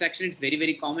 and distraction. It's very,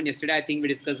 very common. Yesterday, I think we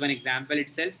discussed one example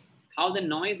itself, how the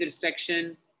noise,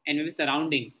 distraction, and maybe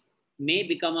surroundings may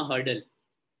become a hurdle.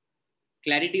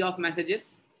 Clarity of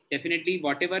messages, definitely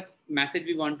whatever message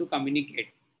we want to communicate,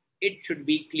 it should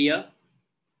be clear,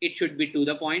 it should be to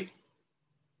the point.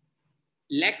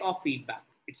 Lack of feedback,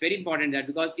 it's very important that,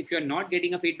 because if you're not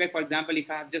getting a feedback, for example, if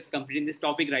I have just completed this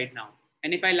topic right now,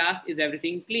 and if I'll ask, is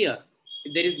everything clear?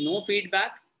 If there is no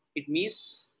feedback, it means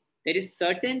there is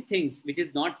certain things which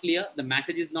is not clear, the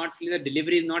message is not clear, the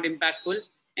delivery is not impactful,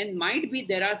 and might be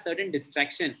there are certain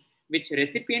distraction which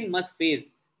recipient must face.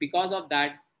 Because of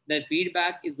that, the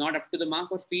feedback is not up to the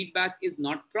mark, or feedback is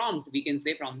not prompt, we can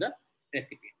say, from the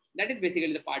recipient. That is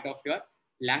basically the part of your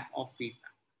lack of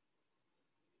feedback.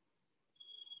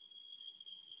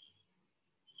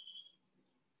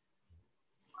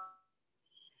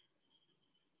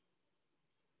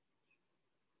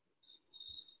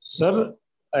 Sir,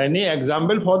 any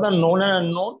example for the known and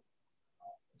unknown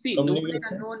See, known and communication?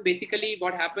 unknown, basically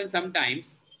what happens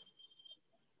sometimes,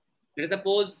 let us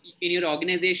suppose in your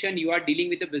organization, you are dealing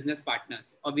with the business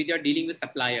partners, or with you are dealing with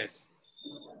suppliers.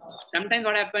 Sometimes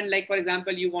what happens, like for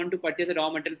example, you want to purchase a raw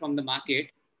material from the market,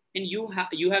 and you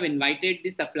have invited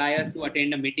the suppliers to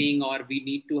attend a meeting, or we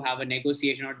need to have a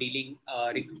negotiation or dealing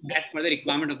as per the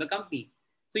requirement of the company.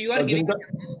 So you are giving a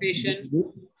demonstration.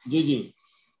 Ji ji.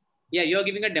 Yeah, you're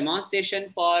giving a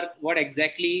demonstration for what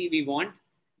exactly we want,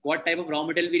 what type of raw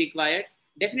material we require.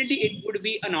 Definitely, it would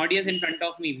be an audience in front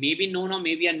of me, maybe known or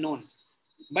maybe unknown.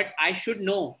 But I should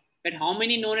know that how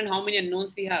many known and how many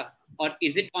unknowns we have, or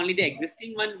is it only the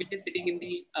existing one which is sitting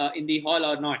in the hall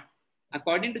or not?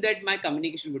 According to that, my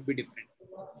communication would be different.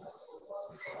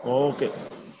 Okay.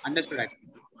 Understood? I think.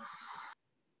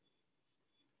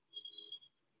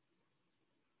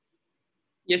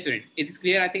 Yes, student. Is this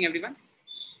clear? I think everyone.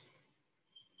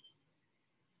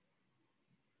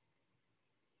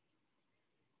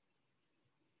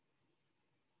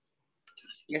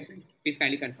 Yes, student. Please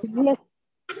kindly confirm. Yes.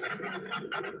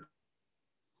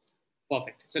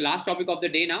 Perfect. So last topic of the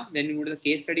day now, then we move to the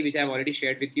case study, which I've already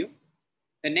shared with you.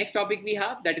 The next topic we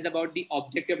have, that is about the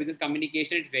objective business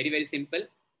communication. It's very, very simple.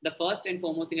 The first and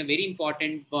foremost thing, a very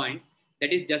important point,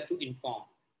 that is just to inform.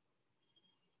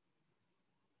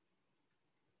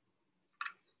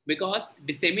 Because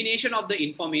dissemination of the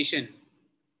information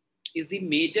is the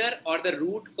major or the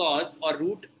root cause or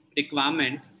root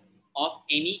requirement of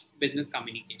any business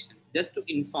communication. Just to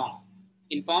inform.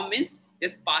 Inform means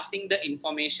just passing the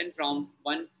information from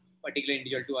one particular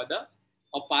individual to other,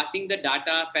 or passing the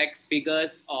data, facts,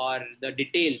 figures, or the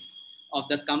details of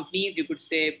the company's, you could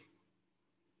say,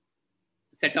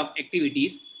 set of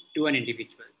activities to an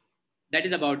individual. That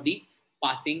is about the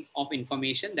passing of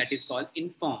information, that is called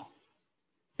inform.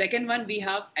 Second one, we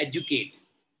have educate.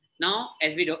 Now,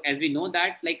 as we know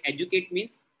that, like, educate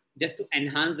means just to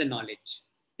enhance the knowledge,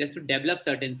 just to develop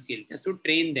certain skills, just to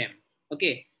train them.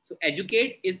 Okay, so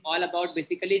educate is all about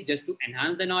basically just to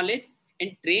enhance the knowledge,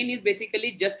 and train is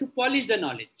basically just to polish the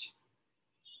knowledge.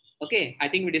 Okay, I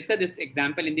think we discussed this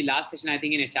example in the last session, I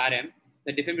think in HRM,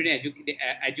 the difference between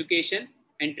education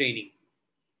and training.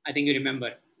 I think you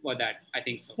remember for that. I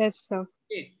think so. Yes, sir.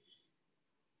 Okay.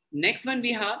 Next one,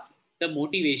 we have the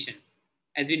motivation.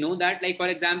 As we know that, like for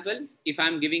example, if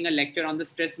I'm giving a lecture on the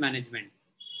stress management,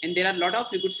 and there are a lot of,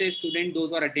 you could say, students, those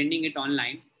who are attending it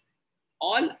online,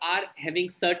 all are having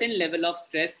certain level of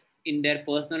stress in their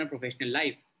personal and professional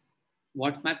life.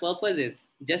 What's my purpose is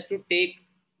just to take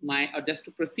my, or just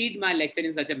to proceed my lecture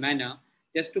in such a manner,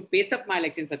 just to pace up my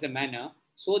lecture in such a manner,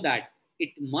 so that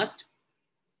it must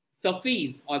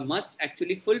suffice or must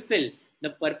actually fulfill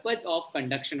the purpose of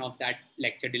conduction of that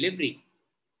lecture delivery.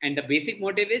 And the basic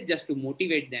motive is just to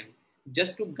motivate them,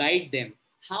 just to guide them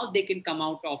how they can come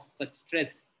out of such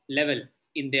stress level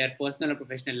in their personal or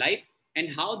professional life,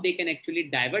 and how they can actually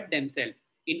divert themselves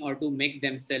in order to make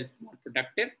themselves more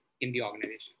productive in the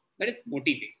organization. That is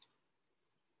motivate.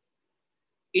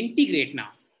 Integrate now.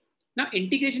 Now,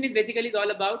 integration is basically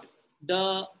all about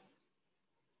the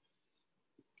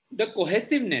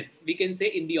cohesiveness, we can say,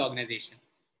 in the organization.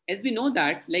 As we know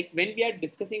that, like when we are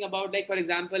discussing about, like for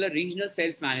example, a regional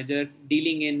sales manager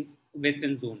dealing in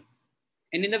western zone,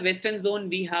 and in the western zone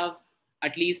we have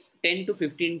at least 10 to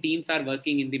 15 teams are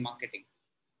working in the marketing.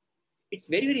 It's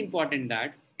very, very important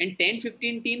that, and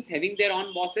 10-15 teams having their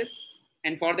own bosses,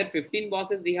 and for that 15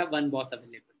 bosses we have one boss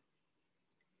available.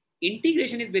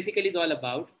 Integration is basically all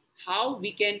about how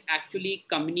we can actually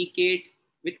communicate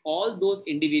with all those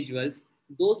individuals,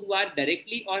 those who are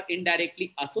directly or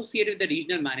indirectly associated with the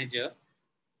regional manager.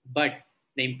 But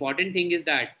the important thing is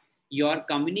that your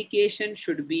communication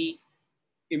should be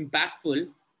impactful,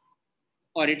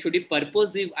 or it should be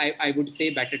purposive. I would say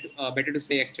better to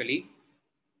say actually,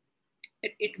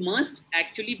 it must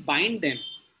actually bind them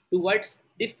towards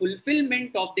the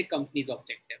fulfillment of the company's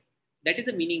objective. That is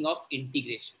the meaning of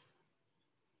integration.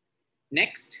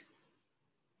 Next,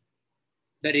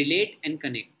 the relate and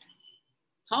connect.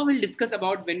 How we'll discuss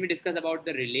about when we discuss about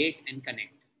the relate and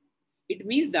connect. It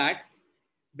means that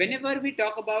whenever we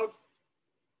talk about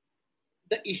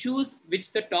the issues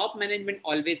which the top management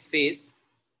always face,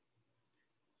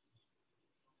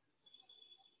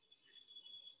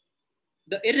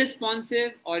 the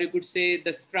irresponsive, or you could say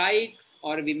the strikes,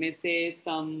 or we may say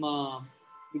some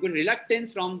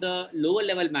reluctance from the lower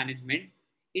level management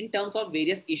in terms of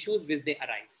various issues which they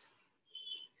arise.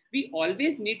 We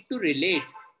always need to relate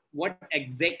what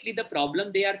exactly the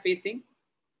problem they are facing.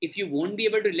 If you won't be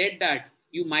able to relate that,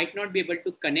 you might not be able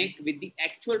to connect with the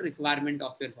actual requirement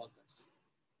of your workers.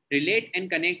 Relate and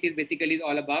connect is basically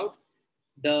all about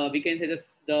the, we can say this,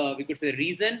 the, we could say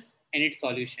reason and its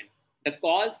solution, the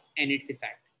cause and its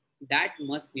effect. That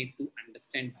must need to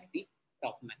understand by the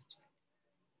top management.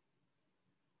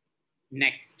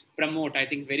 Next, promote. I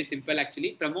think very simple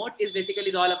actually. Promote is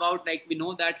basically all about, like, we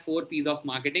know that 4 P's of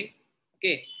marketing.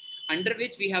 Okay, under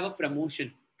which we have a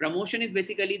promotion. Promotion is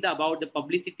basically about the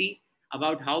publicity,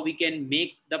 about how we can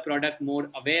make the product more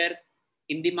aware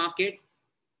in the market.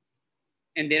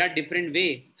 And there are different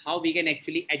ways how we can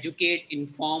actually educate,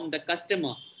 inform the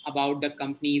customer about the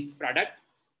company's product,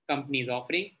 company's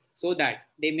offering, so that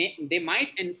they might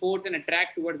enforce and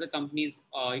attract towards the company's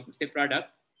you could say product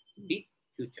in the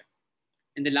future.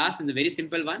 And the last and the very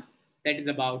simple one, that is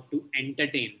about to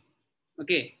entertain.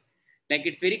 Okay, like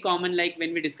it's very common, like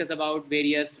when we discuss about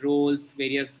various roles,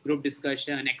 various group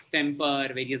discussion,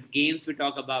 extemper, various games we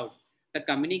talk about, the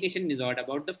communication is not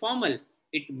about the formal.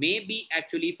 It may be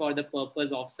actually for the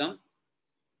purpose of some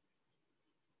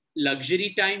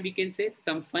luxury time, we can say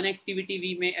some fun activity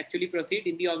we may actually proceed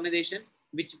in the organization,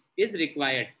 which is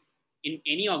required in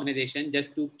any organization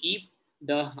just to keep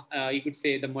the you could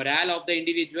say the morale of the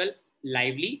individual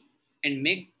lively, and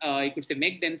make you could say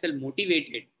make themselves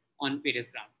motivated on various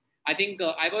grounds. I think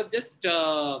I was just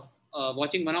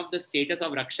watching one of the status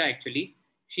of Raksha actually.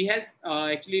 She has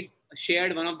actually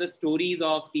shared one of the stories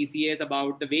of TCS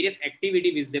about the various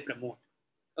activity which they promote.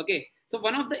 Okay, so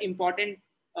one of the important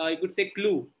you could say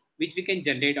clue which we can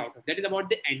generate out of that is about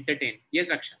the entertain. Yes,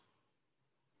 Raksha.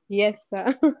 Yes,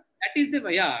 sir. That is the,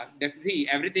 yeah, definitely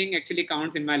everything actually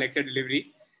counts in my lecture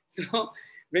delivery. So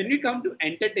when we come to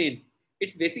entertain,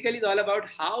 it's basically all about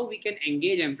how we can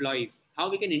engage employees, how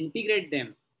we can integrate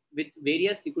them with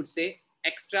various, you could say,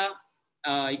 extra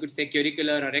you could say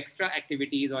curricular or extra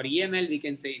activities, or EML we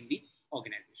can say, in the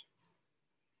organizations.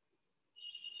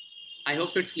 I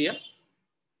hope so it's clear.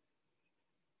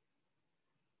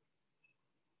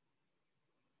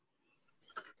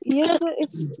 Yes, sir,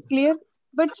 it's clear.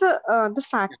 But sir, the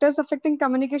factors affecting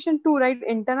communication too, right?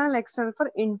 Internal, external.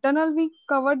 For internal, we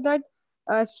covered that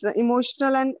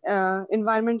emotional and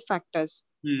environment factors.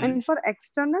 And for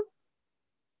external,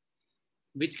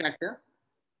 Which factor?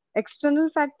 external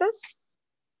factors.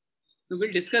 So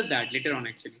we'll discuss that later on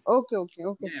actually. Okay,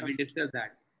 Yeah, sir. we'll discuss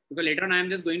that. Because later on, I'm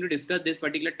just going to discuss this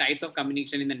particular types of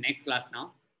communication in the next class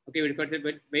now. Okay, because it's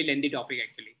a very lengthy topic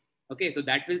actually. Okay, so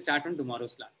that will start from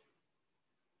tomorrow's class.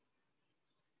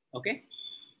 Okay.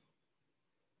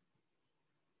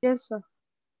 Yes, sir.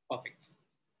 Perfect.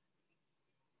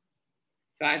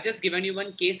 So I've just given you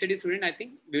one case study, student. I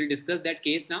think we'll discuss that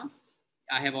case now.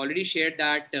 I have already shared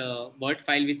that Word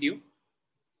file with you.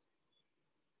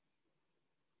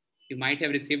 You might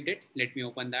have received it. Let me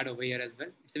open that over here as well.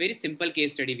 It's a very simple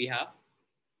case study we have.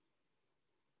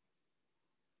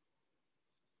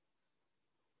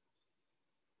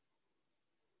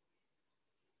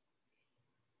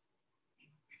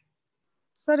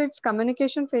 Sir, it's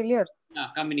communication failure.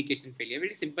 Communication failure.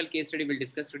 Very simple case study we'll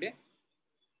discuss today.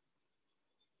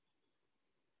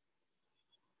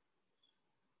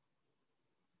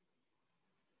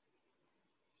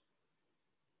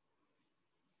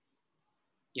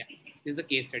 Yeah, this is a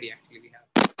case study actually we have.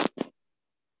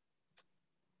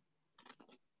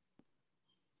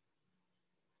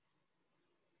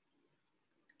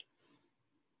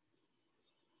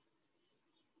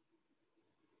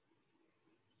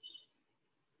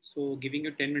 So giving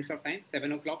you 10 minutes of time,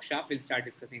 7 o'clock sharp, we'll start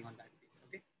discussing on that piece.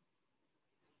 Okay.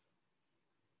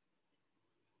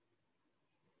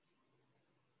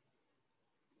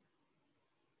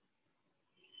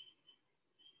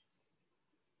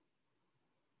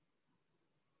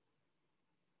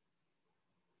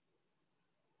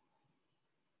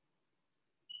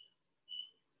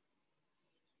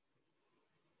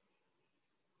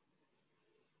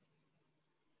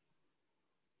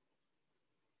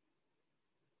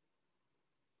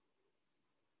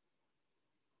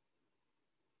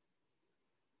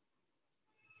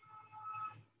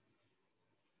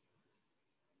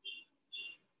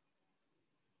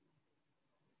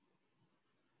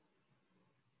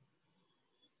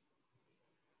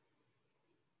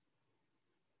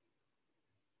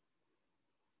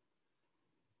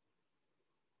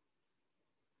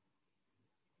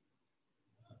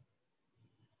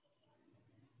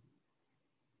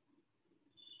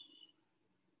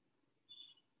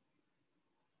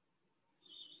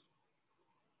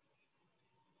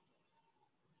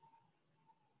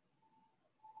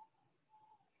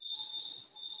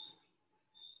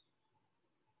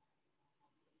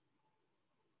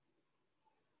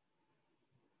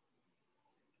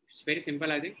 It's very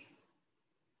simple, I think.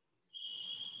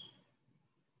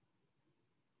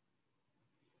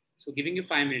 So giving you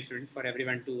 5 minutes for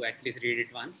everyone to at least read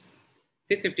it once.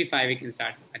 6:55 we can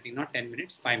start. I think not 10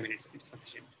 minutes, 5 minutes. It's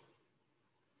sufficient.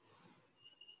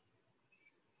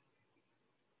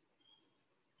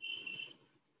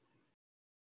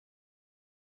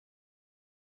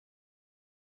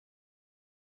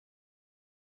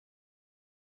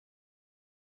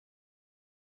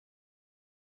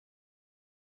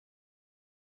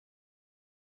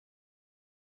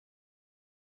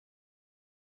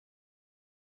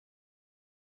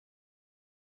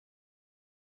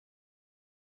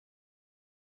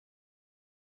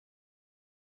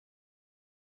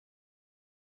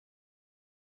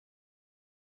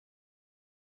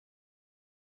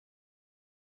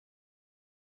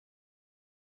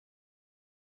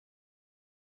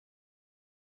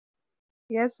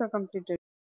 Yes, sir, completed.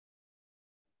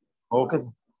 Okay.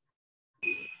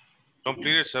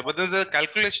 Completed, sir. But there's a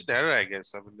calculation error, I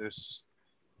guess. I mean, this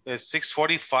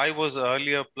 645 was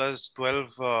earlier plus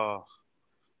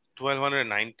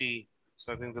 1290.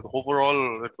 So I think that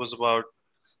overall it was about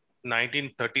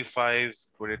 1935,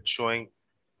 but it's showing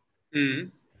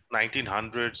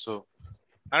 1900. So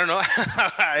I don't know.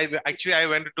 I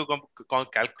went into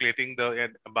calculating the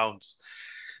amounts.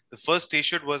 The first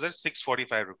T-shirt was at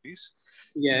 645 rupees.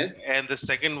 Yes. And the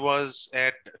second was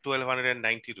at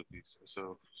 1290 rupees.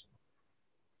 So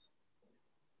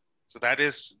that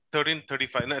is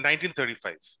 1335,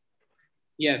 1935.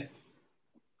 Yes.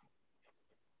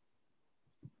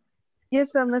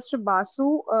 Yes, sir, Mr.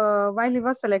 Basu, while he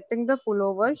was selecting the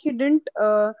pullover, he didn't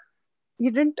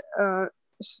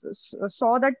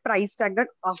saw that price tag that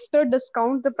after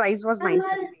discount the price was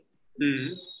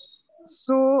 950.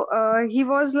 So he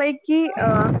was like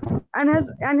and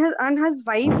his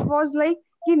wife was like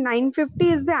 950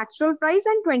 is the actual price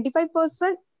and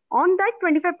 25% on that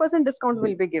 25% discount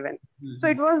will be given. So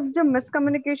it was the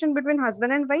miscommunication between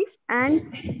husband and wife, and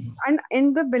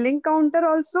in the billing counter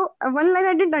also one line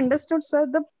I didn't understood, sir.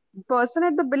 The person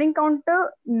at the billing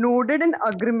counter noted an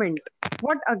agreement.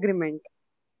 What agreement?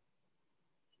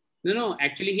 No,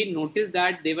 actually he noticed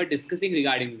that they were discussing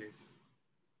regarding this.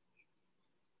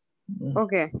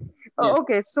 Okay. Yes.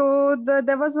 Okay, so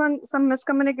there was some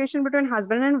miscommunication between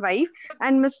husband and wife,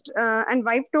 and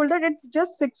wife told that it's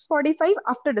just 645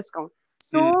 after discount.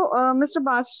 So Mr.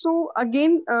 Basu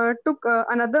again took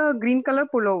another green color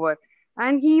pullover,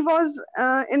 and he was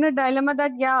in a dilemma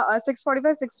that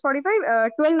 645,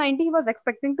 1290 he was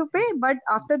expecting to pay, but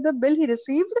after the bill he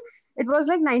received, it was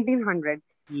like 1900.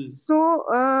 So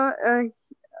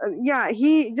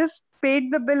he just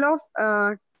paid the bill of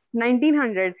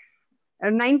 1900.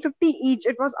 950 each.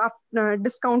 It was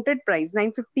discounted price,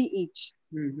 950 each.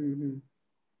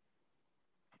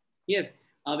 Yes.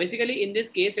 Basically, in this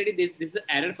case study, this is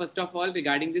error first of all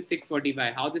regarding this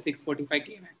 645. How the 645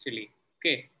 came actually?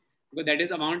 Okay, because that is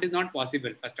amount is not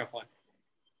possible first of all.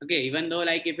 Okay, even though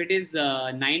like if it is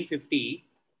 950,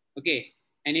 okay,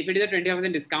 and if it is a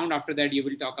 20% discount after that you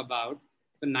will talk about.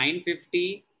 So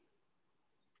 950,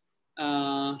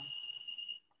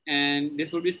 and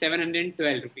this would be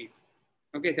 712 rupees.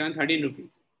 Okay, 713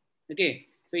 rupees. Okay,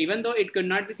 so even though it could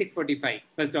not be 645,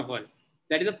 first of all,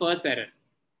 that is the first error.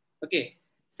 Okay,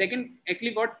 second,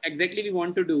 actually what exactly we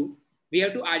want to do, we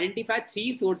have to identify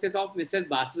 3 sources of Mr.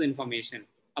 Basu's information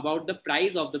about the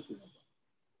price of the pullover.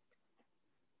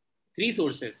 3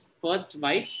 sources. First,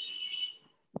 wife.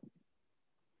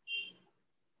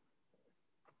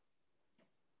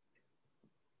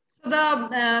 So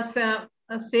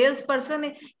the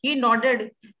salesperson, he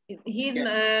nodded. He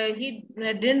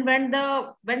didn't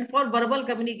went for verbal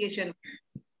communication.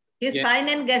 His sign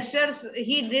and gestures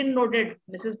he didn't noted,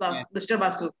 Mr.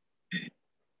 Basu.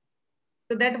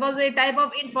 So that was a type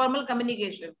of informal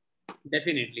communication.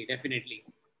 Definitely.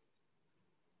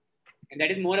 And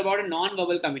that is more about a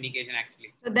non-verbal communication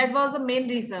actually. So that was the main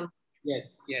reason.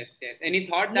 Yes. And he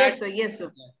thought Yes, that. Yes, sir.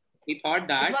 He thought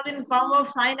that. It was in form of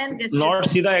sign and gesture. Not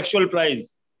see the actual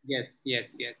price. Yes.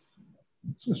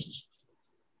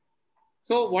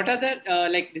 So what are the,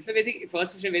 this is the basic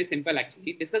first question, very simple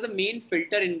actually. Discuss the main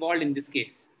filter involved in this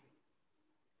case.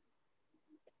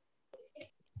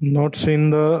 Not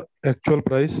seen the actual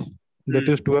price, that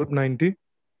is 1290.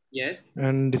 Yes.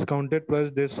 And discounted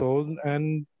price they sold,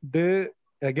 and they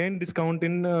again discount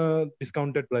in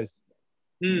discounted price.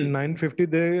 In 950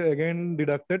 they again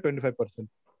deducted 25%.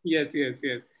 Yes.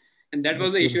 And that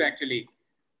was the issue actually.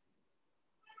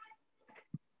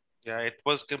 Yeah, it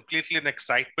was completely an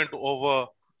excitement over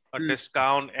a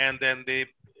discount, and then they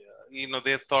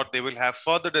thought they will have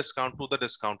further discount to the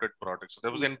discounted product. So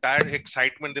there was entire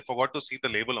excitement. They forgot to see the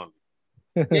label on it.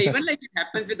 Yeah, even like it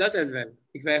happens with us as well.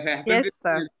 If it happens Yes, with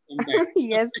sir. me sometimes.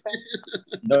 Yes,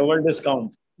 sir. Double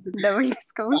discount. Double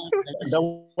discount.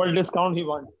 Double discount he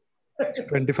want.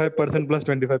 25% plus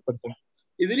 25%.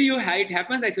 Easily it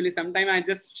happens actually. Sometimes I'm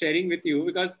just sharing with you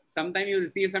because sometimes you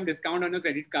receive some discount on your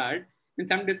credit card and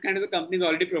some discount the company is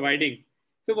already providing.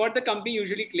 So what the company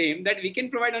usually claim that we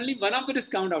can provide only one of the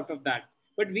discount out of that.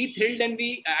 But we thrilled and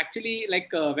we actually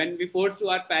when we force to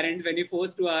our parents, when we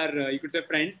force to our you could say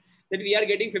friends that we are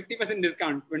getting 50%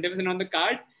 discount, 20% on the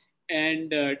card and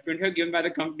 25 given by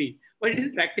the company. But it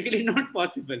is practically not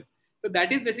possible. So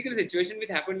that is basically the situation which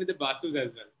happened with the Basus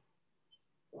as well.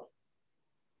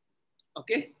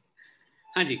 Okay.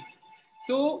 Hanji.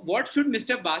 So, what should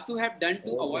Mr. Basu have done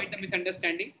to avoid the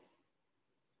misunderstanding?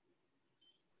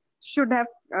 Should have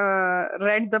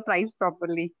read the price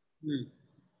properly.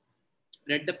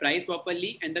 Read the price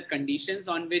properly and the conditions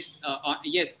on which,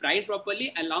 yes, price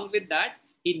properly. Along with that,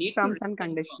 he needs Terms to and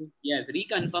conditions. Yes,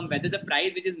 reconfirm whether the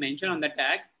price which is mentioned on the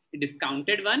tag is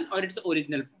discounted one or it's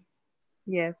original.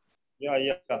 Yes.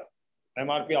 Yeah.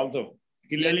 MRP also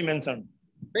clearly mentioned.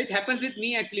 But it happens with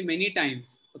me actually many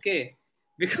times. Okay,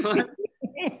 because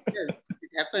yes,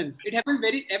 it happens. It happens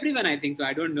everyone. I think so.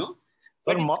 I don't know.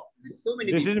 Sir, so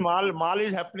many this people. is mall. Mall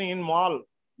is happening in mall.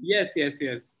 Yes.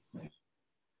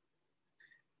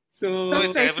 So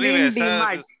it's everywhere, in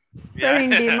DMart. Yeah. In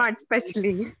DMart,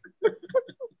 especially.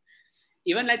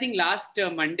 Even I think last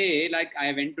Monday, like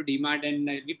I went to DMart and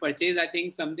we purchased, I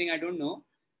think something, I don't know,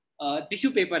 tissue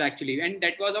paper actually. And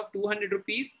that was of 200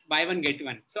 rupees, buy one, get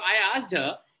one. So I asked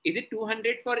her, is it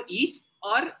 200 for each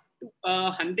or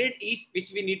 100 each,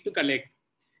 which we need to collect?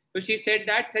 So she said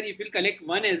that, sir, if you collect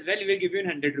one as well, we will give you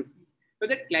 100 rupees. So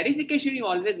that clarification you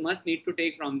always must need to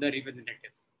take from the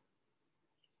representatives.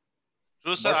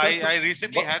 True, sir. I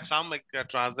recently had some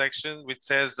transaction which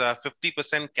says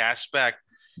 50% cashback,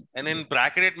 and in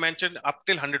bracket it mentioned up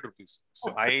till 100 rupees.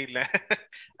 So I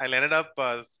ended up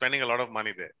spending a lot of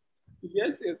money there.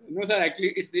 Yes. No, sir.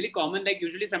 Actually, it's really common. Like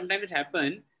usually, sometimes it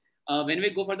happens when we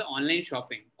go for the online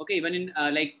shopping. Okay, even in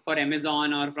like for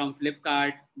Amazon or from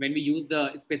Flipkart, when we use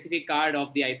the specific card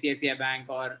of the ICICI Bank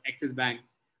or Axis Bank,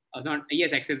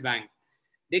 Axis Bank,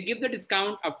 they give the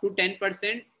discount up to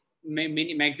 10%.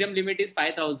 Maximum limit is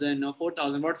 5,000 or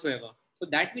 4,000 whatsoever. So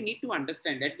that we need to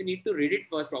understand. That we need to read it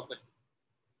first properly.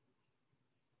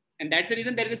 And that's the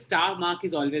reason there is a star mark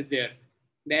is always there.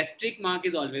 The asterisk mark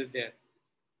is always there.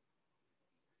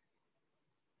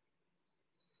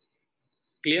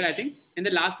 Clear, I think. And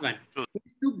the last one,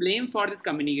 to blame for this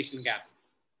communication gap.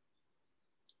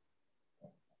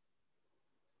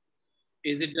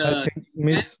 Is it I think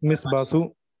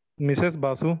Mrs.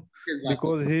 Basu,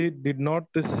 because he did not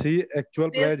see actual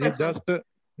price.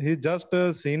 He just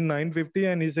seen 950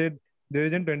 and he said there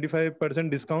is a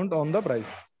 25% discount on the price.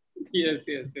 Yes.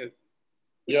 Yes.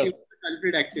 She was the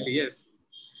culprit actually.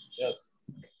 Yes.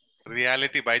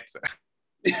 Reality bites.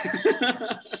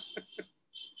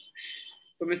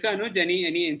 So, Mr. Anuj,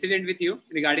 any incident with you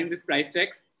regarding this price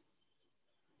tags?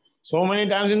 So many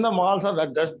times in the malls, sir,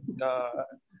 that just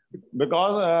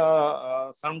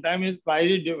because sometimes his price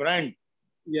is different.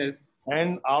 Yes.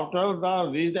 And after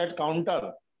reach that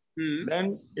counter,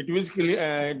 then it will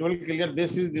clear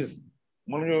this is this.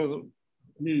 Return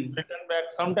back.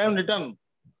 Sometime return.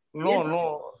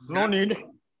 No need.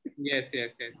 Yes.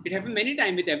 It happened many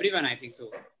times with everyone, I think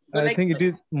so. I think it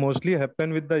is mostly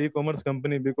happen with the e-commerce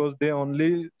company because they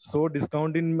only show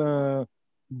discount in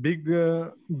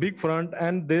big front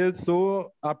and they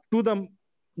show up to the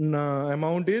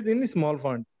amount is in small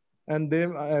font, and they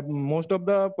most of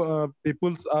the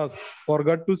people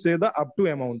forgot to say the up to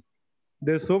amount.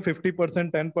 They show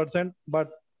 50%, 10%, but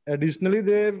additionally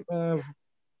they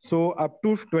show up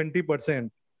to 20%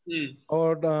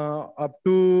 or up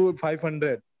to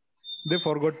 500. They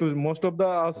forgot to, most of the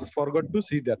us forgot to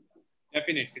see that.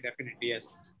 Definitely, yes.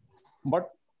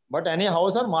 But anyhow,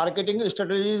 sir, marketing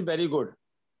strategy is very good.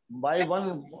 Buy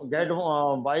one, get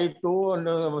buy two, and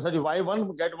buy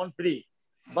one, get one free.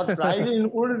 But price is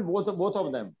included both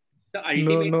of them.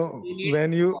 No.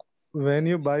 When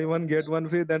you buy one, get one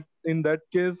free, that in that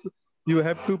case you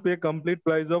have to pay complete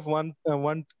price of one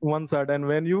shirt, and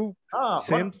when you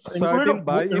same shirt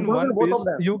buy in one piece,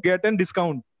 you get a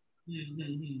discount.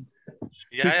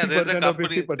 Yeah, there's a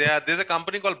company. There's a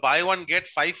company called Buy One Get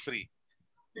Five Free.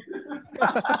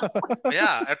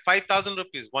 Yeah, at 5,000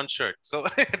 rupees one shirt. So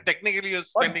technically, you're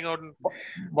spending out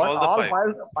all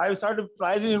the five shirt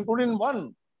price is included in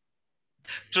one.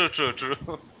 True.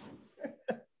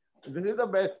 This is the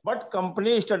best. But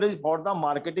company strategy for the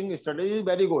marketing strategy is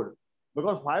very good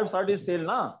because 5 shirt is sale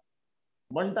na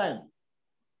one time.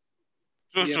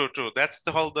 True. That's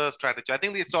the whole the strategy. I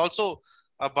think it's also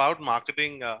about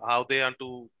marketing, how they want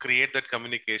to create that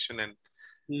communication and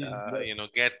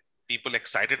get people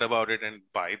excited about it and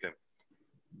buy them.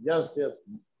 Yes.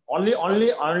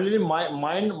 Only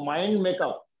mind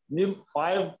makeup. Need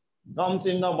 5 comes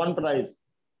in one price.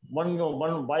 One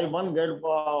buy one get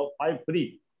 5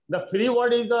 free. The free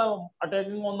word is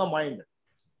attacking on the mind.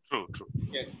 True.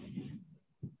 Yes.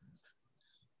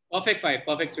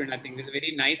 Perfect student. I think this is a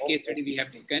very nice case study we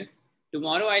have taken.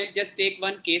 Tomorrow I'll just take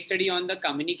one case study on the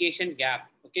communication gap.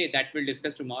 Okay, that we'll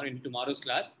discuss tomorrow in tomorrow's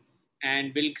class,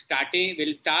 and we'll start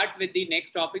with the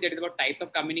next topic, that is about types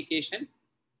of communication,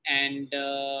 and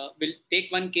we'll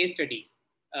take one case study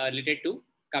related to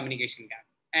communication gap.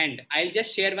 And I'll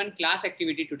just share one class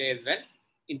activity today as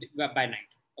well by night.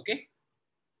 Okay.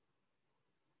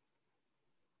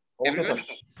 Everyone?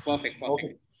 Sir. Perfect.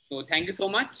 Okay. So thank you so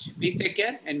much. Please take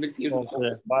care, and we'll see you tomorrow.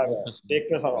 Okay. Bye. Take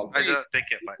care. Bye. Take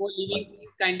care. Bye. Before leaving, please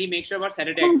kindly make sure about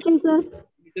Saturday. Thank you, sir. We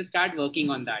need to start working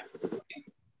on that.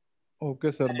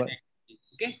 Okay, sir. Bye.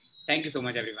 Okay. Thank you so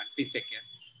much, everyone. Please take care.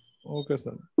 Okay,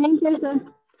 sir. Thank you, sir.